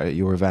talking about at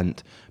your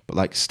event? But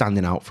like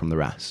standing out from the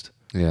rest.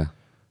 Yeah.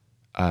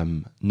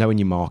 Knowing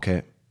your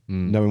market,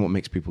 knowing what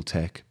makes people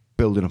tick,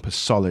 building up a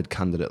solid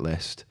candidate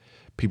list,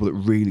 people that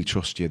really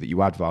trust you, that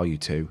you add value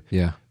to.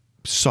 Yeah.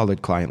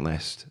 Solid client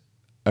list,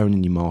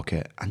 owning your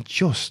market, and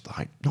just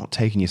like not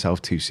taking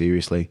yourself too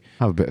seriously.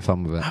 Have a bit of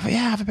fun with it.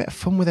 Have a bit of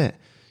fun with it.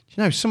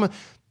 You know,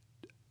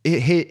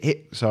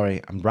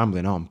 sorry, I'm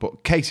rambling on,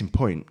 but case in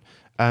point,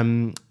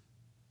 not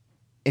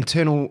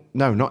internal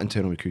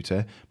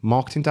recruiter,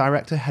 marketing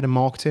director, head of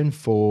marketing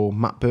for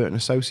Matt Burton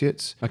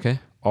Associates. Okay.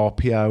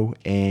 RPO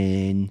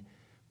in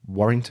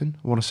Warrington,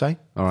 I want to say,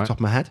 all right. off the top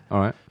of my head. All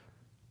right.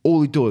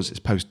 All he does is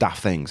post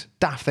daft things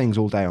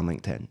all day on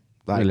LinkedIn.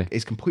 Like, really?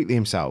 It's completely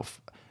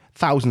himself.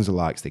 Thousands of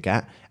likes they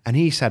get. And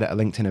he said at a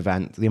LinkedIn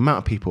event, the amount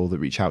of people that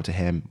reach out to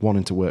him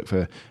wanting to work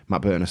for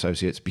Matt Burton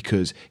Associates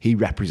because he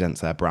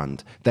represents their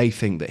brand. They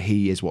think that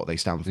he is what they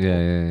stand for.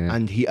 Yeah.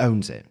 And he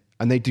owns it.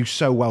 And they do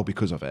so well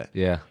because of it.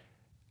 Yeah.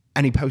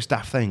 And he posts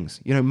daft things.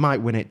 You know,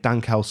 Mike Winnett,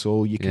 Dan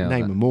Kelsall, you can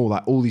name them all.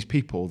 Like all these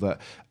people that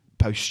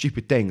post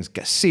stupid things,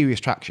 get serious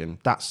traction.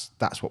 That's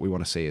what we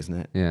want to see, isn't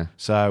it? Yeah.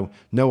 So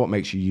know what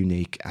makes you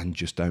unique and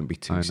just don't be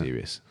too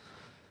serious.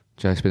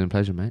 Joe, it's been a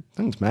pleasure, mate.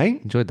 Thanks,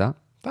 mate. Enjoyed that.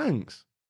 Thanks.